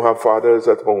 because they don't have fathers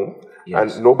at home,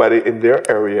 and nobody in their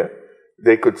area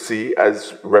they could see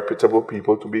as reputable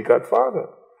people to be godfather.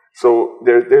 So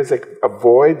there's a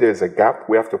void, there's a gap.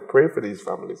 We have to pray for these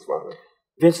families, Father.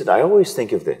 Vincent, I always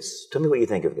think of this. Tell me what you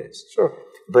think of this. Sure.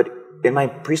 But in my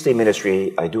priestly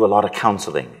ministry, I do a lot of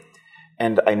counseling.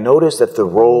 And I notice that the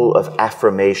role of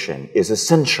affirmation is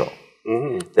essential,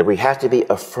 that we have to be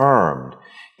affirmed.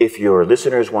 If your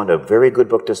listeners want a very good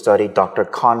book to study, Dr.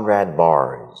 Conrad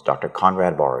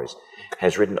Bars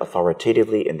has written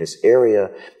authoritatively in this area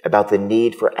about the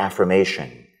need for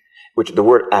affirmation, which the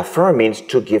word affirm means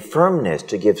to give firmness,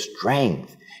 to give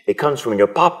strength. It comes from your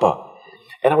papa.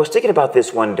 And I was thinking about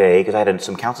this one day because I had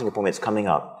some counseling appointments coming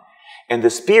up. And the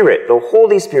Spirit, the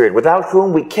Holy Spirit, without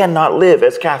whom we cannot live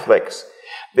as Catholics,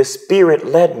 the Spirit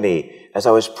led me as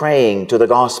I was praying to the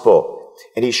gospel.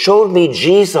 And He showed me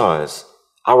Jesus,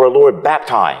 our Lord,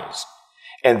 baptized.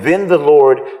 And then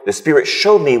the Spirit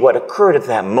showed me what occurred at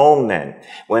that moment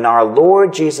when our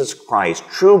Lord Jesus Christ,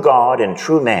 true God and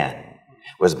true man,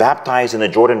 was baptized in the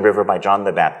Jordan River by John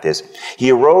the Baptist. He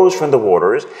arose from the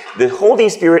waters. The Holy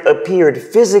Spirit appeared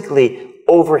physically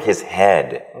over his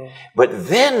head. But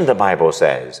then the Bible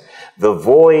says, the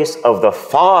voice of the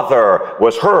Father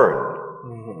was heard.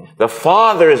 The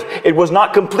Father's, it was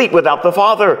not complete without the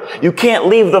Father. You can't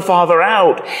leave the Father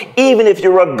out, even if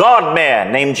you're a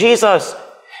God-man named Jesus.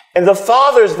 And the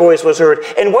Father's voice was heard.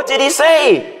 And what did He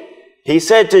say? He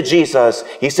said to Jesus,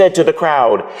 He said to the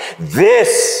crowd,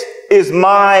 "This is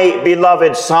my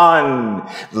beloved Son.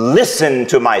 Listen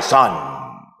to my Son."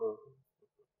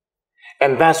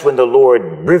 And that's when the Lord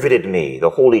riveted me, the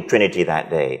Holy Trinity that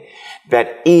day,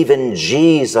 that even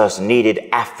Jesus needed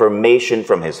affirmation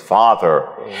from His Father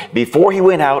before He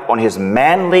went out on His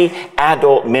manly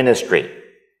adult ministry.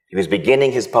 He was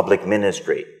beginning His public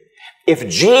ministry. If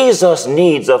Jesus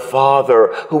needs a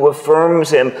Father who affirms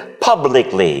Him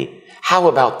publicly, how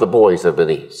about the boys of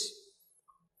Belize?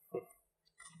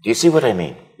 Do you see what I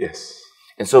mean? Yes.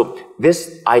 And so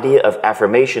this idea of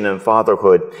affirmation and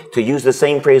fatherhood, to use the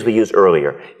same phrase we used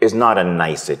earlier, is not a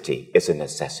nicety, it's a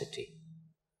necessity.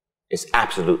 It's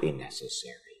absolutely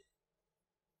necessary.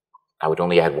 I would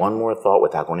only add one more thought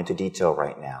without going into detail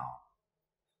right now.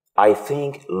 I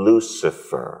think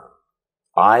Lucifer,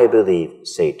 I believe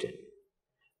Satan,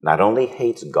 not only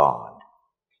hates God,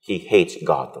 he hates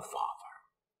God the Father.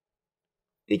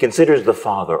 He considers the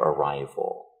Father a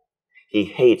rival. He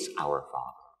hates our Father.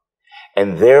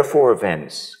 And therefore,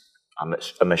 Vince,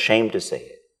 I'm ashamed to say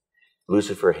it,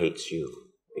 Lucifer hates you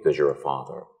because you're a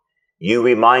father. You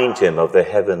remind him of the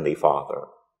Heavenly Father.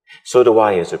 So do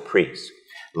I as a priest.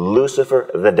 Lucifer,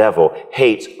 the devil,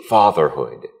 hates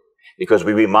fatherhood because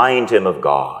we remind him of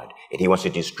God, and he wants to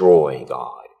destroy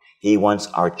God. He wants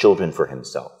our children for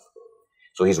himself.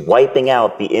 So he's wiping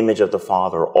out the image of the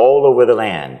Father all over the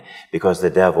land because the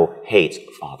devil hates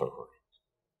fatherhood.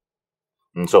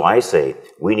 And so I say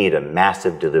we need a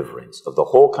massive deliverance of the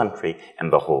whole country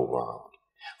and the whole world.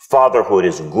 Fatherhood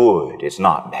is good, it's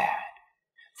not bad.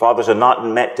 Fathers are not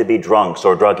meant to be drunks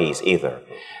or druggies either.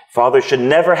 Fathers should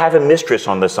never have a mistress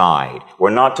on the side. We're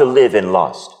not to live in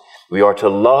lust. We are to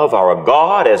love our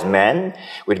God as men.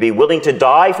 We're to be willing to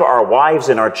die for our wives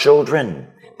and our children.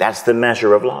 That's the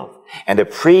measure of love. And a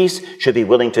priest should be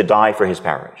willing to die for his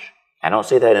parish. I don't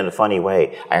say that in a funny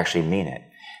way. I actually mean it.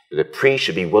 The priest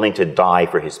should be willing to die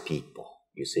for his people.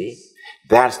 You see?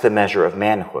 That's the measure of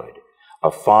manhood.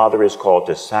 A father is called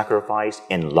to sacrifice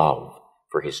in love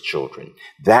for his children.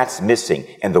 That's missing,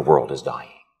 and the world is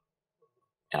dying.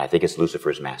 And I think it's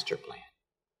Lucifer's master plan.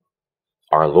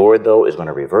 Our Lord, though, is going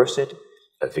to reverse it.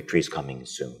 A victory is coming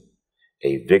soon.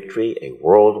 A victory, a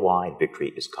worldwide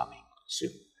victory is coming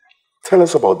soon. Tell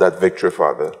us about that victory,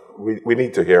 Father. We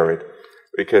need to hear it.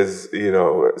 Because,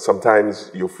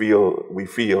 sometimes we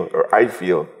feel, or I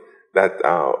feel, that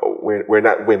we're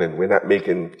not winning. We're not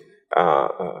making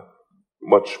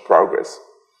much progress.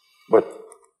 But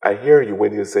I hear you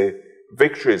when you say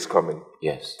victory is coming.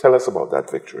 Yes. Tell us about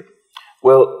that victory.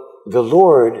 Well, the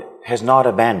Lord has not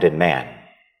abandoned man.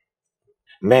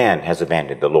 Man has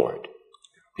abandoned the Lord.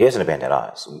 He hasn't abandoned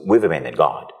us. We've abandoned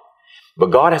God.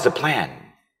 But God has a plan.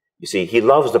 You see, he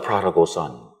loves the prodigal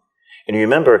son. And you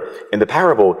remember, in the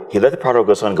parable, he let the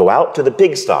prodigal son go out to the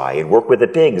pigsty and work with the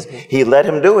pigs. He let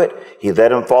him do it. He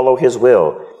let him follow his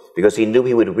will because he knew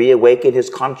he would reawaken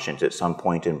his conscience at some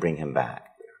point and bring him back.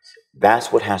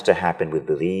 That's what has to happen with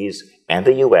Belize and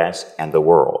the U.S. and the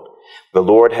world. The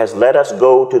Lord has let us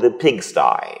go to the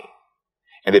pigsty.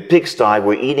 And the pigsty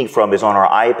we're eating from is on our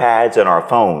iPads and our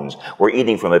phones. We're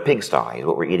eating from a pigsty is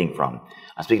what we're eating from.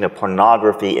 I'm speaking of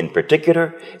pornography in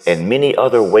particular and many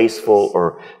other wasteful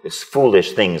or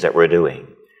foolish things that we're doing.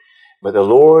 But the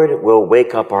Lord will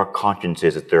wake up our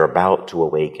consciences that they're about to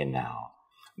awaken now.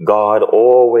 God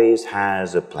always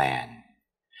has a plan.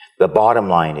 The bottom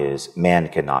line is man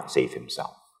cannot save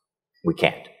himself. We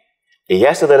can't. He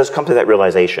has to let us come to that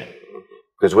realization.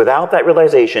 Because without that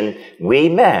realization, we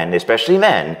men, especially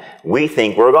men, we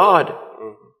think we're God.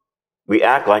 We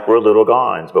act like we're little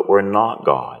gods, but we're not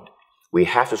God. We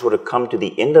have to sort of come to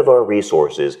the end of our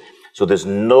resources so there's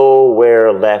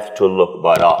nowhere left to look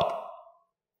but up.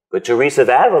 But Teresa of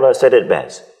Avila said it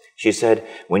best. She said,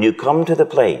 when you come to the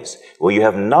place where you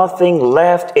have nothing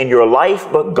left in your life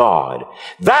but God,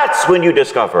 that's when you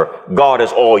discover God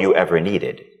is all you ever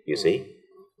needed, you see?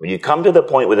 When you come to the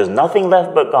point where there's nothing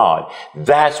left but God,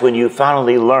 that's when you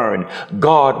finally learn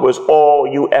God was all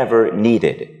you ever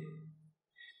needed.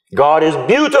 God is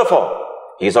beautiful.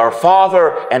 He's our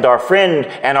Father and our friend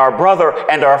and our brother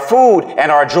and our food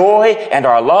and our joy and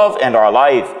our love and our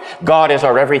life. God is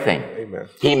our everything. Amen.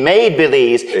 He made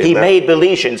Belize. Amen. He made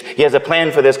Belizeans. He has a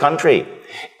plan for this country.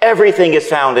 Everything is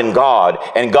found in God,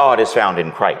 and God is found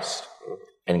in Christ.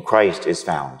 And Christ is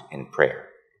found in prayer.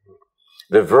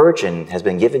 The Virgin has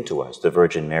been given to us, the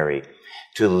Virgin Mary,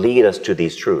 to lead us to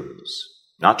these truths.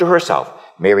 Not to herself.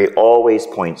 Mary always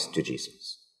points to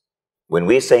Jesus. When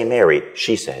we say Mary,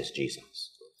 she says Jesus.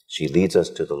 She leads us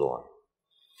to the Lord.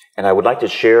 And I would like to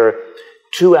share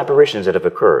two apparitions that have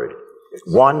occurred.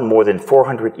 One more than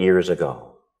 400 years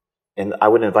ago. And I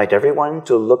would invite everyone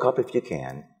to look up, if you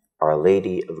can, Our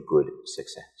Lady of Good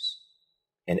Success.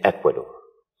 In Ecuador,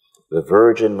 the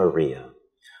Virgin Maria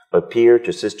appeared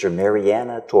to Sister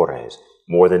Mariana Torres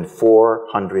more than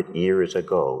 400 years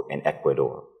ago in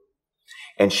Ecuador.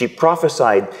 And she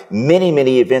prophesied many,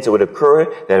 many events that would occur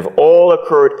that have all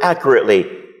occurred accurately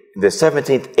in the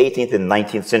 17th, 18th, and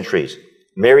 19th centuries.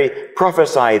 Mary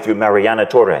prophesied through Mariana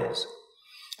Torres.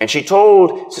 And she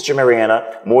told Sister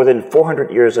Mariana more than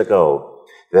 400 years ago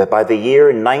that by the year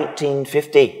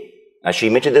 1950, now she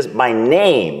mentioned this by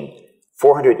name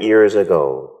 400 years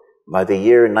ago, by the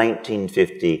year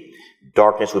 1950,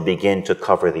 darkness would begin to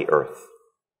cover the earth.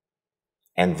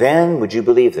 And then, would you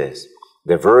believe this?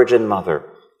 The Virgin Mother,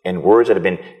 in words that have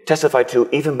been testified to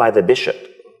even by the Bishop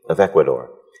of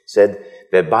Ecuador, said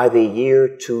that by the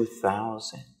year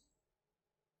 2000,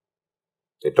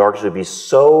 the darkness would be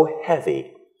so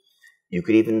heavy you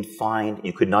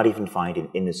could not even find an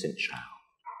innocent child.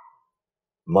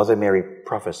 Mother Mary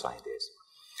prophesied this.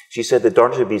 She said the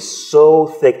darkness would be so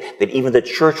thick that even the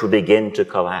church would begin to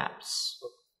collapse.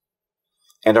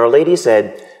 And Our Lady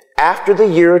said, after the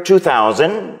year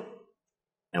 2000,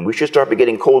 and we should start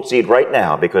beginning cold seed right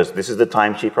now because this is the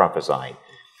time she prophesied.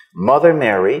 Mother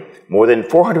Mary, more than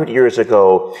 400 years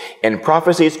ago, in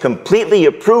prophecies completely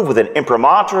approved with an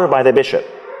imprimatur by the bishop.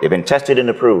 They've been tested and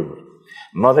approved.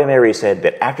 Mother Mary said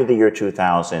that after the year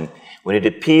 2000, when it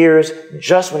appears,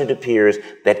 just when it appears,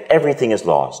 that everything is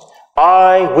lost,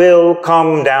 I will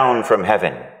come down from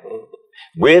heaven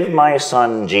with my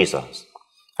son Jesus.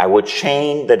 I will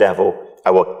chain the devil.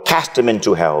 I will cast him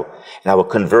into hell, and I will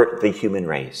convert the human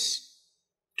race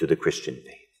to the Christian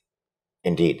faith.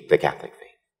 Indeed, the Catholic faith.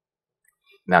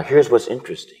 Now, here's what's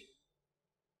interesting.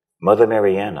 Mother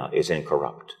Mariana is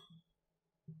incorrupt.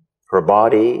 Her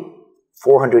body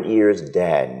 400 years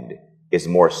dead is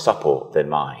more supple than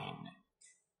mine.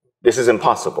 This is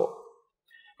impossible.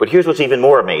 But here's what's even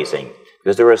more amazing,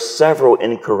 because there are several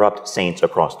incorrupt saints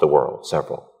across the world,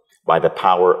 several, by the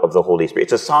power of the Holy Spirit.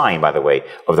 It's a sign, by the way,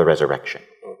 of the resurrection.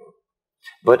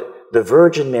 But the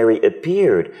Virgin Mary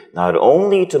appeared not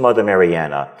only to Mother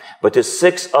Mariana, but to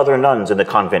 6 other nuns in the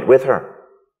convent with her.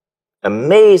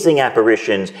 Amazing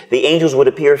apparitions. The angels would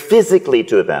appear physically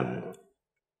to them.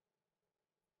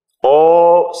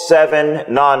 All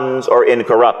 7 nuns are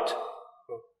incorrupt.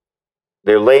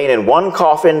 They're laying in one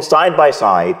coffin side by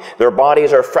side. Their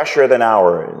bodies are fresher than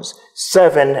ours.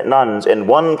 7 nuns in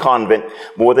one convent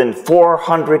more than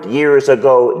 400 years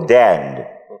ago dead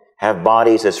have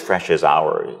bodies as fresh as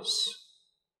ours.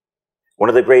 One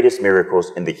of the greatest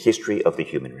miracles in the history of the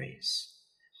human race.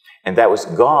 And that was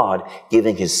God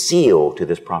giving his seal to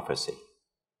this prophecy.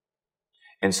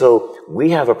 And so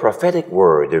we have a prophetic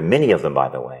word, there are many of them, by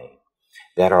the way,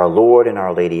 that our Lord and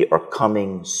Our Lady are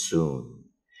coming soon.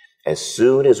 As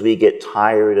soon as we get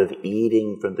tired of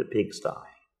eating from the pigsty,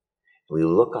 we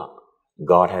look up.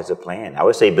 God has a plan. I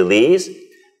would say, Belize,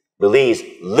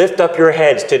 lift up your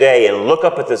heads today and look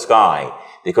up at the sky,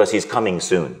 because he's coming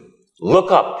soon.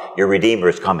 Look up, your Redeemer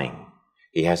is coming.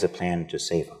 He has a plan to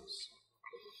save us.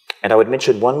 And I would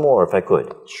mention one more if I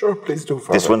could. Sure, please do,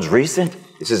 Father. This one's recent.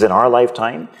 This is in our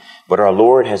lifetime. But our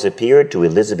Lord has appeared to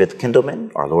Elizabeth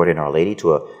Kindelman, our Lord and Our Lady,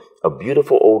 to a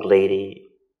beautiful old lady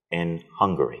in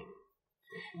Hungary.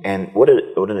 And what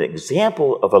an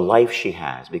example of a life she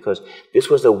has, because this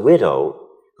was a widow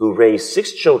who raised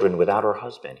 6 children without her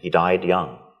husband. He died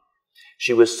young.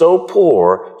 She was so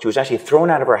poor, she was actually thrown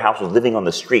out of her house and living on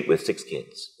the street with 6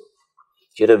 kids.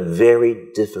 She had a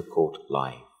very difficult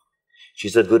life.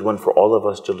 She's a good one for all of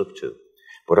us to look to.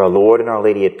 But our Lord and Our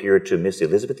Lady appeared to Miss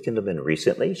Elizabeth Kindelman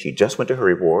recently. She just went to her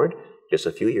reward just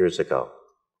a few years ago.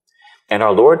 And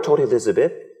our Lord told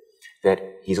Elizabeth that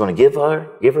he's going to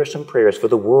give her some prayers for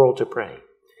the world to pray.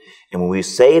 And when we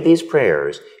say these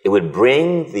prayers, it would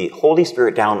bring the Holy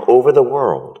Spirit down over the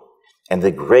world. And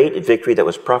the great victory that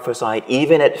was prophesied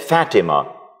even at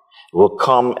Fatima will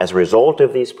come as a result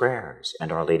of these prayers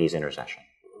and Our Lady's intercession.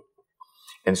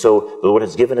 And so the Lord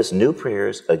has given us new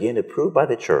prayers, again approved by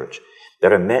the Church,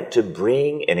 that are meant to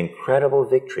bring an incredible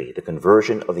victory, the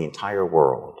conversion of the entire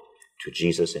world to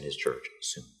Jesus and his Church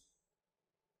soon.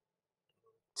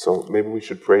 So maybe we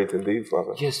should pray it indeed,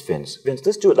 Father. Yes, Vince. Vince,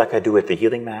 let's do it like I do at the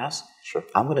healing Mass. Sure.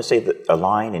 I'm going to say a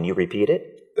line and you repeat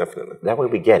it. Definitely. That way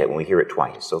we get it when we hear it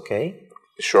twice, okay?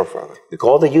 Sure, Father. We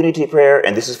call the unity prayer,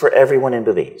 and this is for everyone in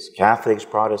Belize. Catholics,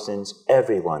 Protestants,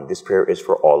 everyone. This prayer is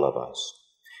for all of us.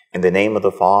 In the name of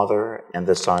the Father, and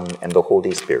the Son, and the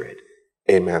Holy Spirit.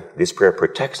 Amen. This prayer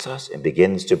protects us and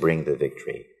begins to bring the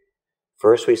victory.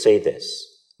 First we say this: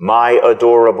 My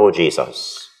adorable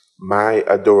Jesus. My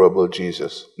adorable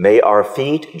Jesus. May our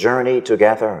feet journey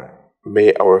together.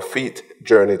 May our feet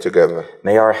journey together.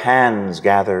 May our hands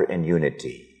gather in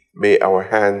unity. May our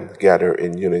hands gather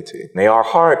in unity. May our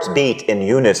hearts beat in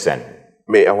unison.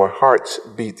 May our hearts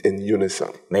beat in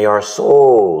unison. May our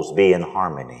souls be in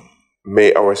harmony.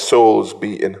 May our souls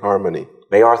be in harmony.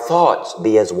 May our thoughts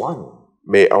be as one.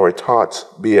 May our thoughts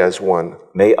be as one.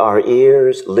 May our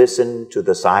ears listen to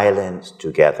the silence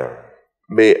together.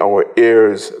 May our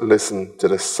ears listen to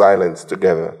the silence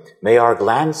together. May our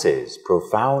glances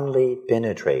profoundly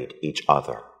penetrate each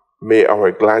other. May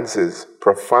our glances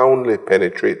profoundly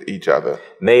penetrate each other.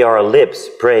 May our lips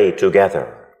pray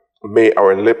together. May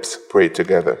our lips pray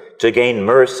together. To gain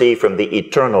mercy from the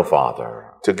Eternal Father.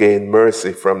 To gain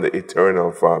mercy from the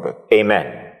Eternal Father.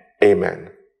 Amen. Amen.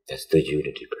 That's the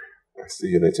unity prayer. That's the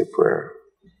unity prayer.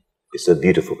 It's a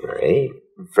beautiful prayer, eh?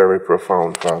 Very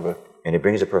profound, Father. And it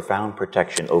brings a profound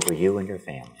protection over you and your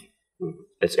family.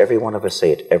 Let's every one of us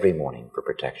say it every morning for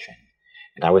protection.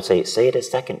 And I would say it a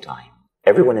second time.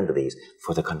 Everyone in Belize,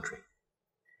 for the country.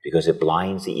 Because it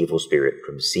blinds the evil spirit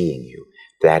from seeing you.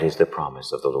 That is the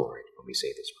promise of the Lord when we say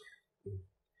this prayer.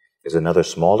 There's another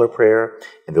smaller prayer,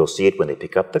 and they'll see it when they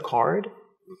pick up the card.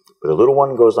 But the little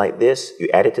one goes like this. You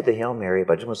add it to the Hail Mary,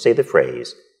 but I just want to say the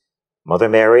phrase: Mother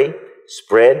Mary,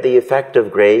 spread the effect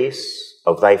of grace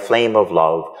of thy flame of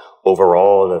love over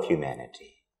all of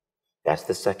humanity. That's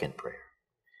the second prayer.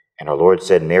 And our Lord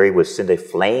said Mary would send a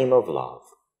flame of love,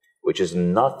 which is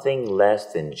nothing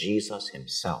less than Jesus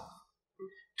himself,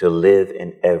 to live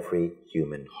in every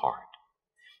human heart.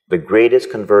 The greatest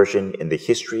conversion in the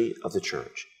history of the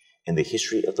Church, in the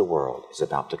history of the world, is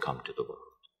about to come to the world.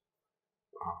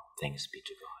 Oh, thanks be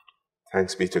to God.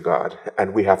 Thanks be to God.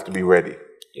 And we have to be ready.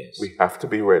 Yes. We have to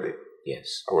be ready.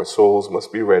 Yes. Our souls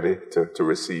must be ready to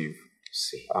receive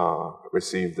See.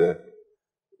 receive the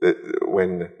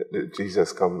when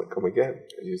Jesus come again.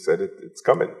 You said it's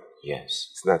coming. Yes.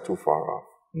 It's not too far off.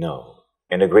 No.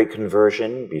 And a great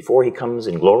conversion, before he comes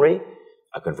in glory,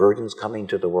 a conversion is coming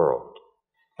to the world.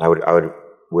 I would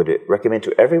recommend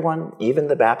to everyone, even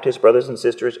the Baptist brothers and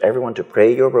sisters, everyone to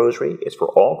pray your rosary. It's for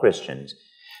all Christians,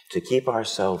 to keep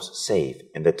ourselves safe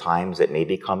in the times that may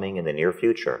be coming in the near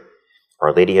future.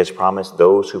 Our Lady has promised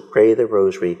those who pray the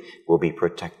rosary will be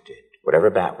protected, whatever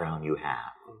background you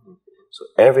have. So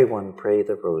everyone pray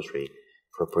the rosary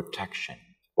for protection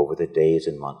over the days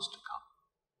and months to come.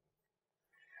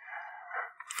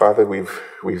 Father,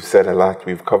 we've said a lot.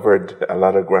 We've covered a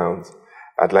lot of grounds.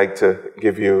 I'd like to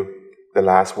give you the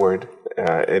last word.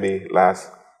 Any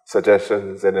last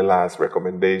suggestions, any last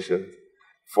recommendations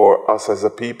for us as a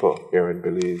people here in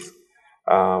Belize?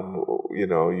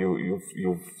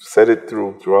 You've said it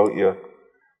throughout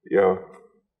your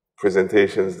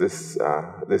presentations this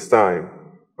time,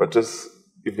 but just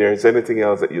if there is anything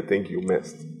else that you think you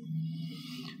missed.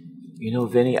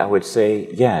 Vinny, I would say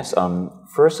yes.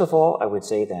 First of all, I would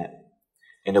say that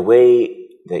in a way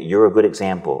that you're a good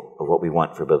example of what we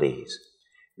want for Belize.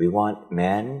 We want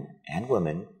men and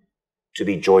women to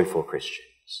be joyful Christians.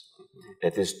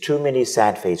 That there's too many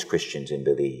sad-faced Christians in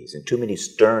Belize and too many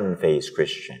stern-faced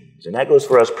Christians. And that goes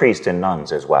for us priests and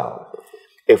nuns as well.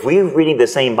 If we're reading the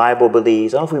same Bible,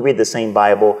 Belize, I don't know if we read the same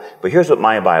Bible, but here's what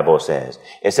my Bible says.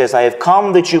 It says, I have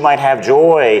come that you might have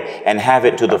joy and have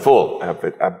it to the full. Have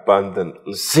it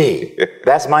abundantly. See,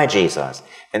 that's my Jesus.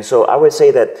 And so I would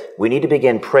say that we need to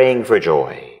begin praying for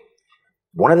joy.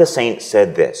 One of the saints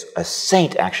said this. A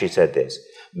saint actually said this.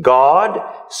 God,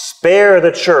 spare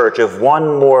the church of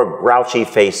one more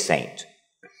grouchy-faced saint.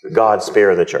 God,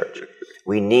 spare the church.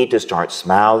 We need to start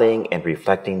smiling and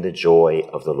reflecting the joy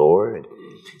of the Lord.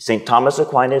 St. Thomas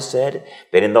Aquinas said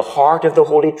that in the heart of the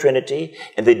Holy Trinity,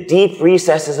 in the deep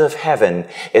recesses of heaven,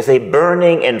 is a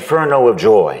burning inferno of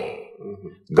joy.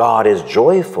 God is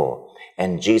joyful,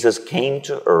 and Jesus came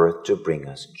to earth to bring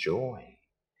us joy.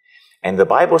 And the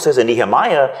Bible says in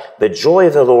Nehemiah, the joy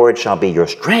of the Lord shall be your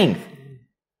strength.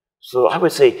 So I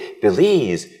would say,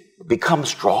 Belize, become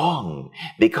strong,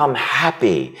 become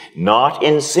happy, not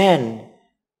in sin,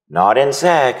 not in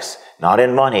sex, not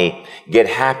in money. Get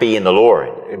happy in the Lord.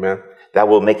 Amen. That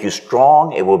will make you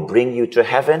strong. It will bring you to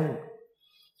heaven.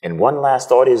 And one last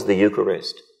thought is the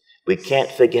Eucharist. We can't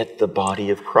forget the body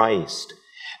of Christ.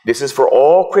 This is for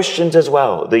all Christians as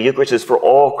well. The Eucharist is for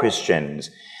all Christians.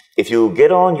 If you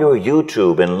get on your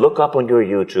YouTube and look up on your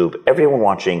YouTube, everyone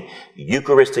watching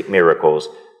Eucharistic miracles,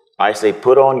 I say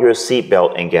put on your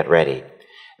seatbelt and get ready.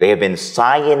 They have been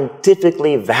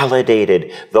scientifically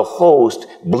validated, the host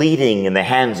bleeding in the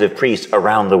hands of priests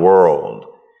around the world.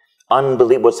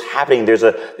 Unbelievable what's happening. There's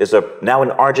now in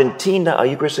Argentina, a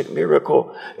Eucharistic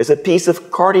miracle. It's a piece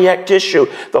of cardiac tissue.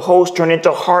 The host turned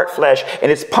into heart flesh,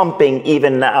 and it's pumping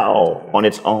even now on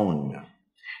its own.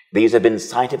 These have been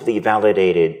scientifically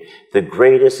validated. The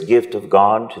greatest gift of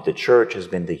God to the church has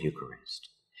been the Eucharist.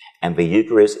 And the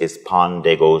Eucharist is pan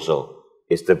de gozo.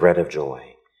 It's the bread of joy.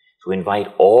 To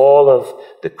invite all of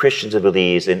the Christians of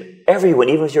Belize and everyone,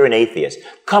 even if you're an atheist,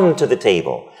 come to the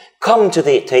table. Come to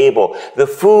the table. The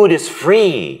food is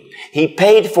free. He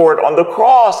paid for it on the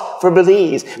cross for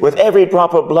Belize. With every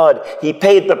drop of blood, he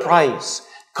paid the price.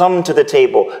 Come to the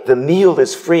table. The meal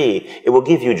is free. It will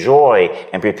give you joy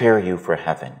and prepare you for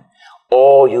heaven.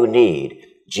 All you need,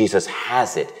 Jesus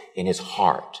has it in his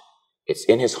heart. It's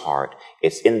in his heart.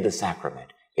 It's in the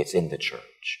sacrament. It's in the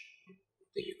church.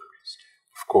 The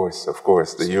Eucharist. Of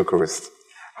course, the Eucharist.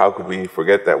 How could we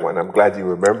forget that one? I'm glad you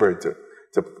remembered to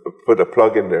put a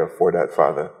plug in there for that,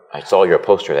 Father. I saw your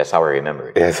poster. That's how I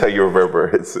remembered. That's how you remember.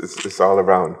 It's all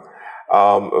around.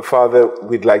 Father,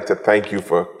 we'd like to thank you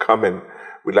for coming.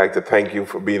 We'd like to thank you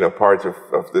for being a part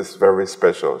of this very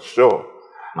special show.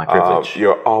 My privilege.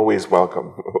 You're always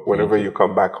welcome. Whenever you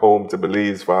come back home to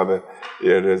Belize, Father,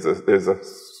 there's a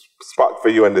spot for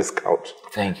you on this couch.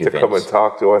 Thank you, to Vince. come and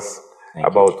talk to us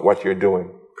about what you're doing.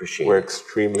 Appreciate We're it.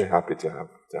 extremely happy to have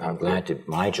I'm glad to,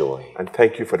 my joy. And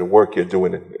thank you for the work you're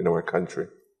doing in our country.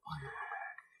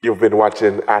 You've been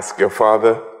watching Ask Your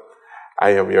Father.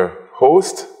 I am your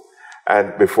host.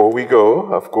 And before we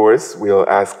go, of course, we'll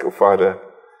ask Father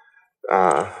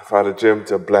Jim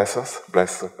to bless us,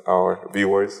 bless our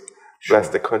viewers, bless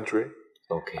the country.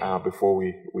 Okay. Before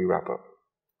we wrap up.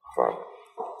 Father.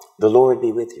 The Lord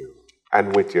be with you.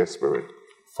 And with your spirit.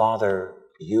 Father,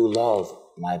 you love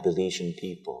my Belizean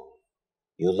people.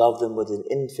 You love them with an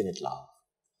infinite love.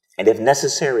 And if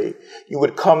necessary, you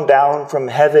would come down from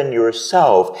heaven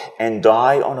yourself and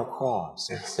die on a cross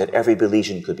that every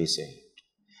Belizean could be saved.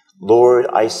 Lord,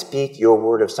 I speak your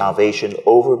word of salvation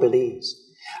over Belize.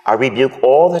 I rebuke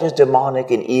all that is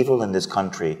demonic and evil in this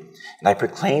country, and I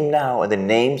proclaim now in the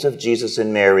names of Jesus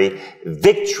and Mary,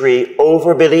 victory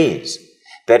over Belize,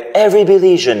 that every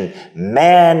Belizean,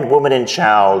 man, woman, and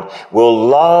child will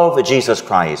love Jesus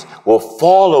Christ, will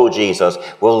follow Jesus,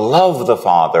 will love the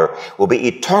Father, will be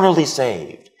eternally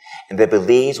saved, and that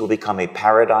Belize will become a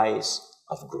paradise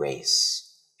of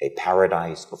grace, a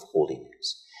paradise of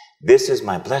holiness. This is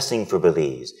my blessing for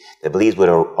Belize, that Belize would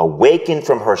awaken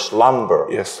from her slumber.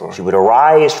 Yes, Lord. She would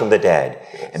arise from the dead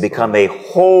and become a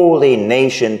holy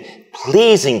nation,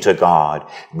 pleasing to God,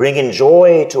 bringing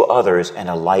joy to others and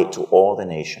a light to all the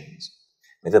nations.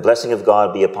 May the blessing of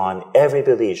God be upon every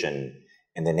Belizean,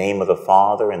 in the name of the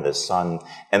Father and the Son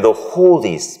and the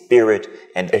Holy Spirit,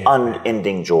 and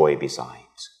unending joy besides.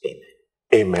 Amen.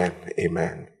 Amen.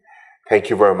 Amen. Thank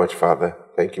you very much, Father.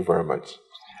 Thank you very much.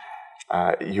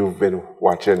 You've been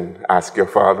watching Ask Your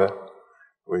Father.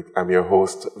 I'm your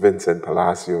host, Vincent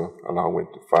Palacio, along with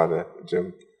Father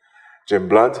Jim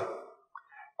Blount.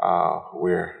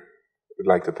 We'd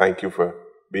like to thank you for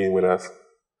being with us,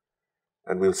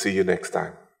 and we'll see you next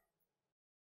time.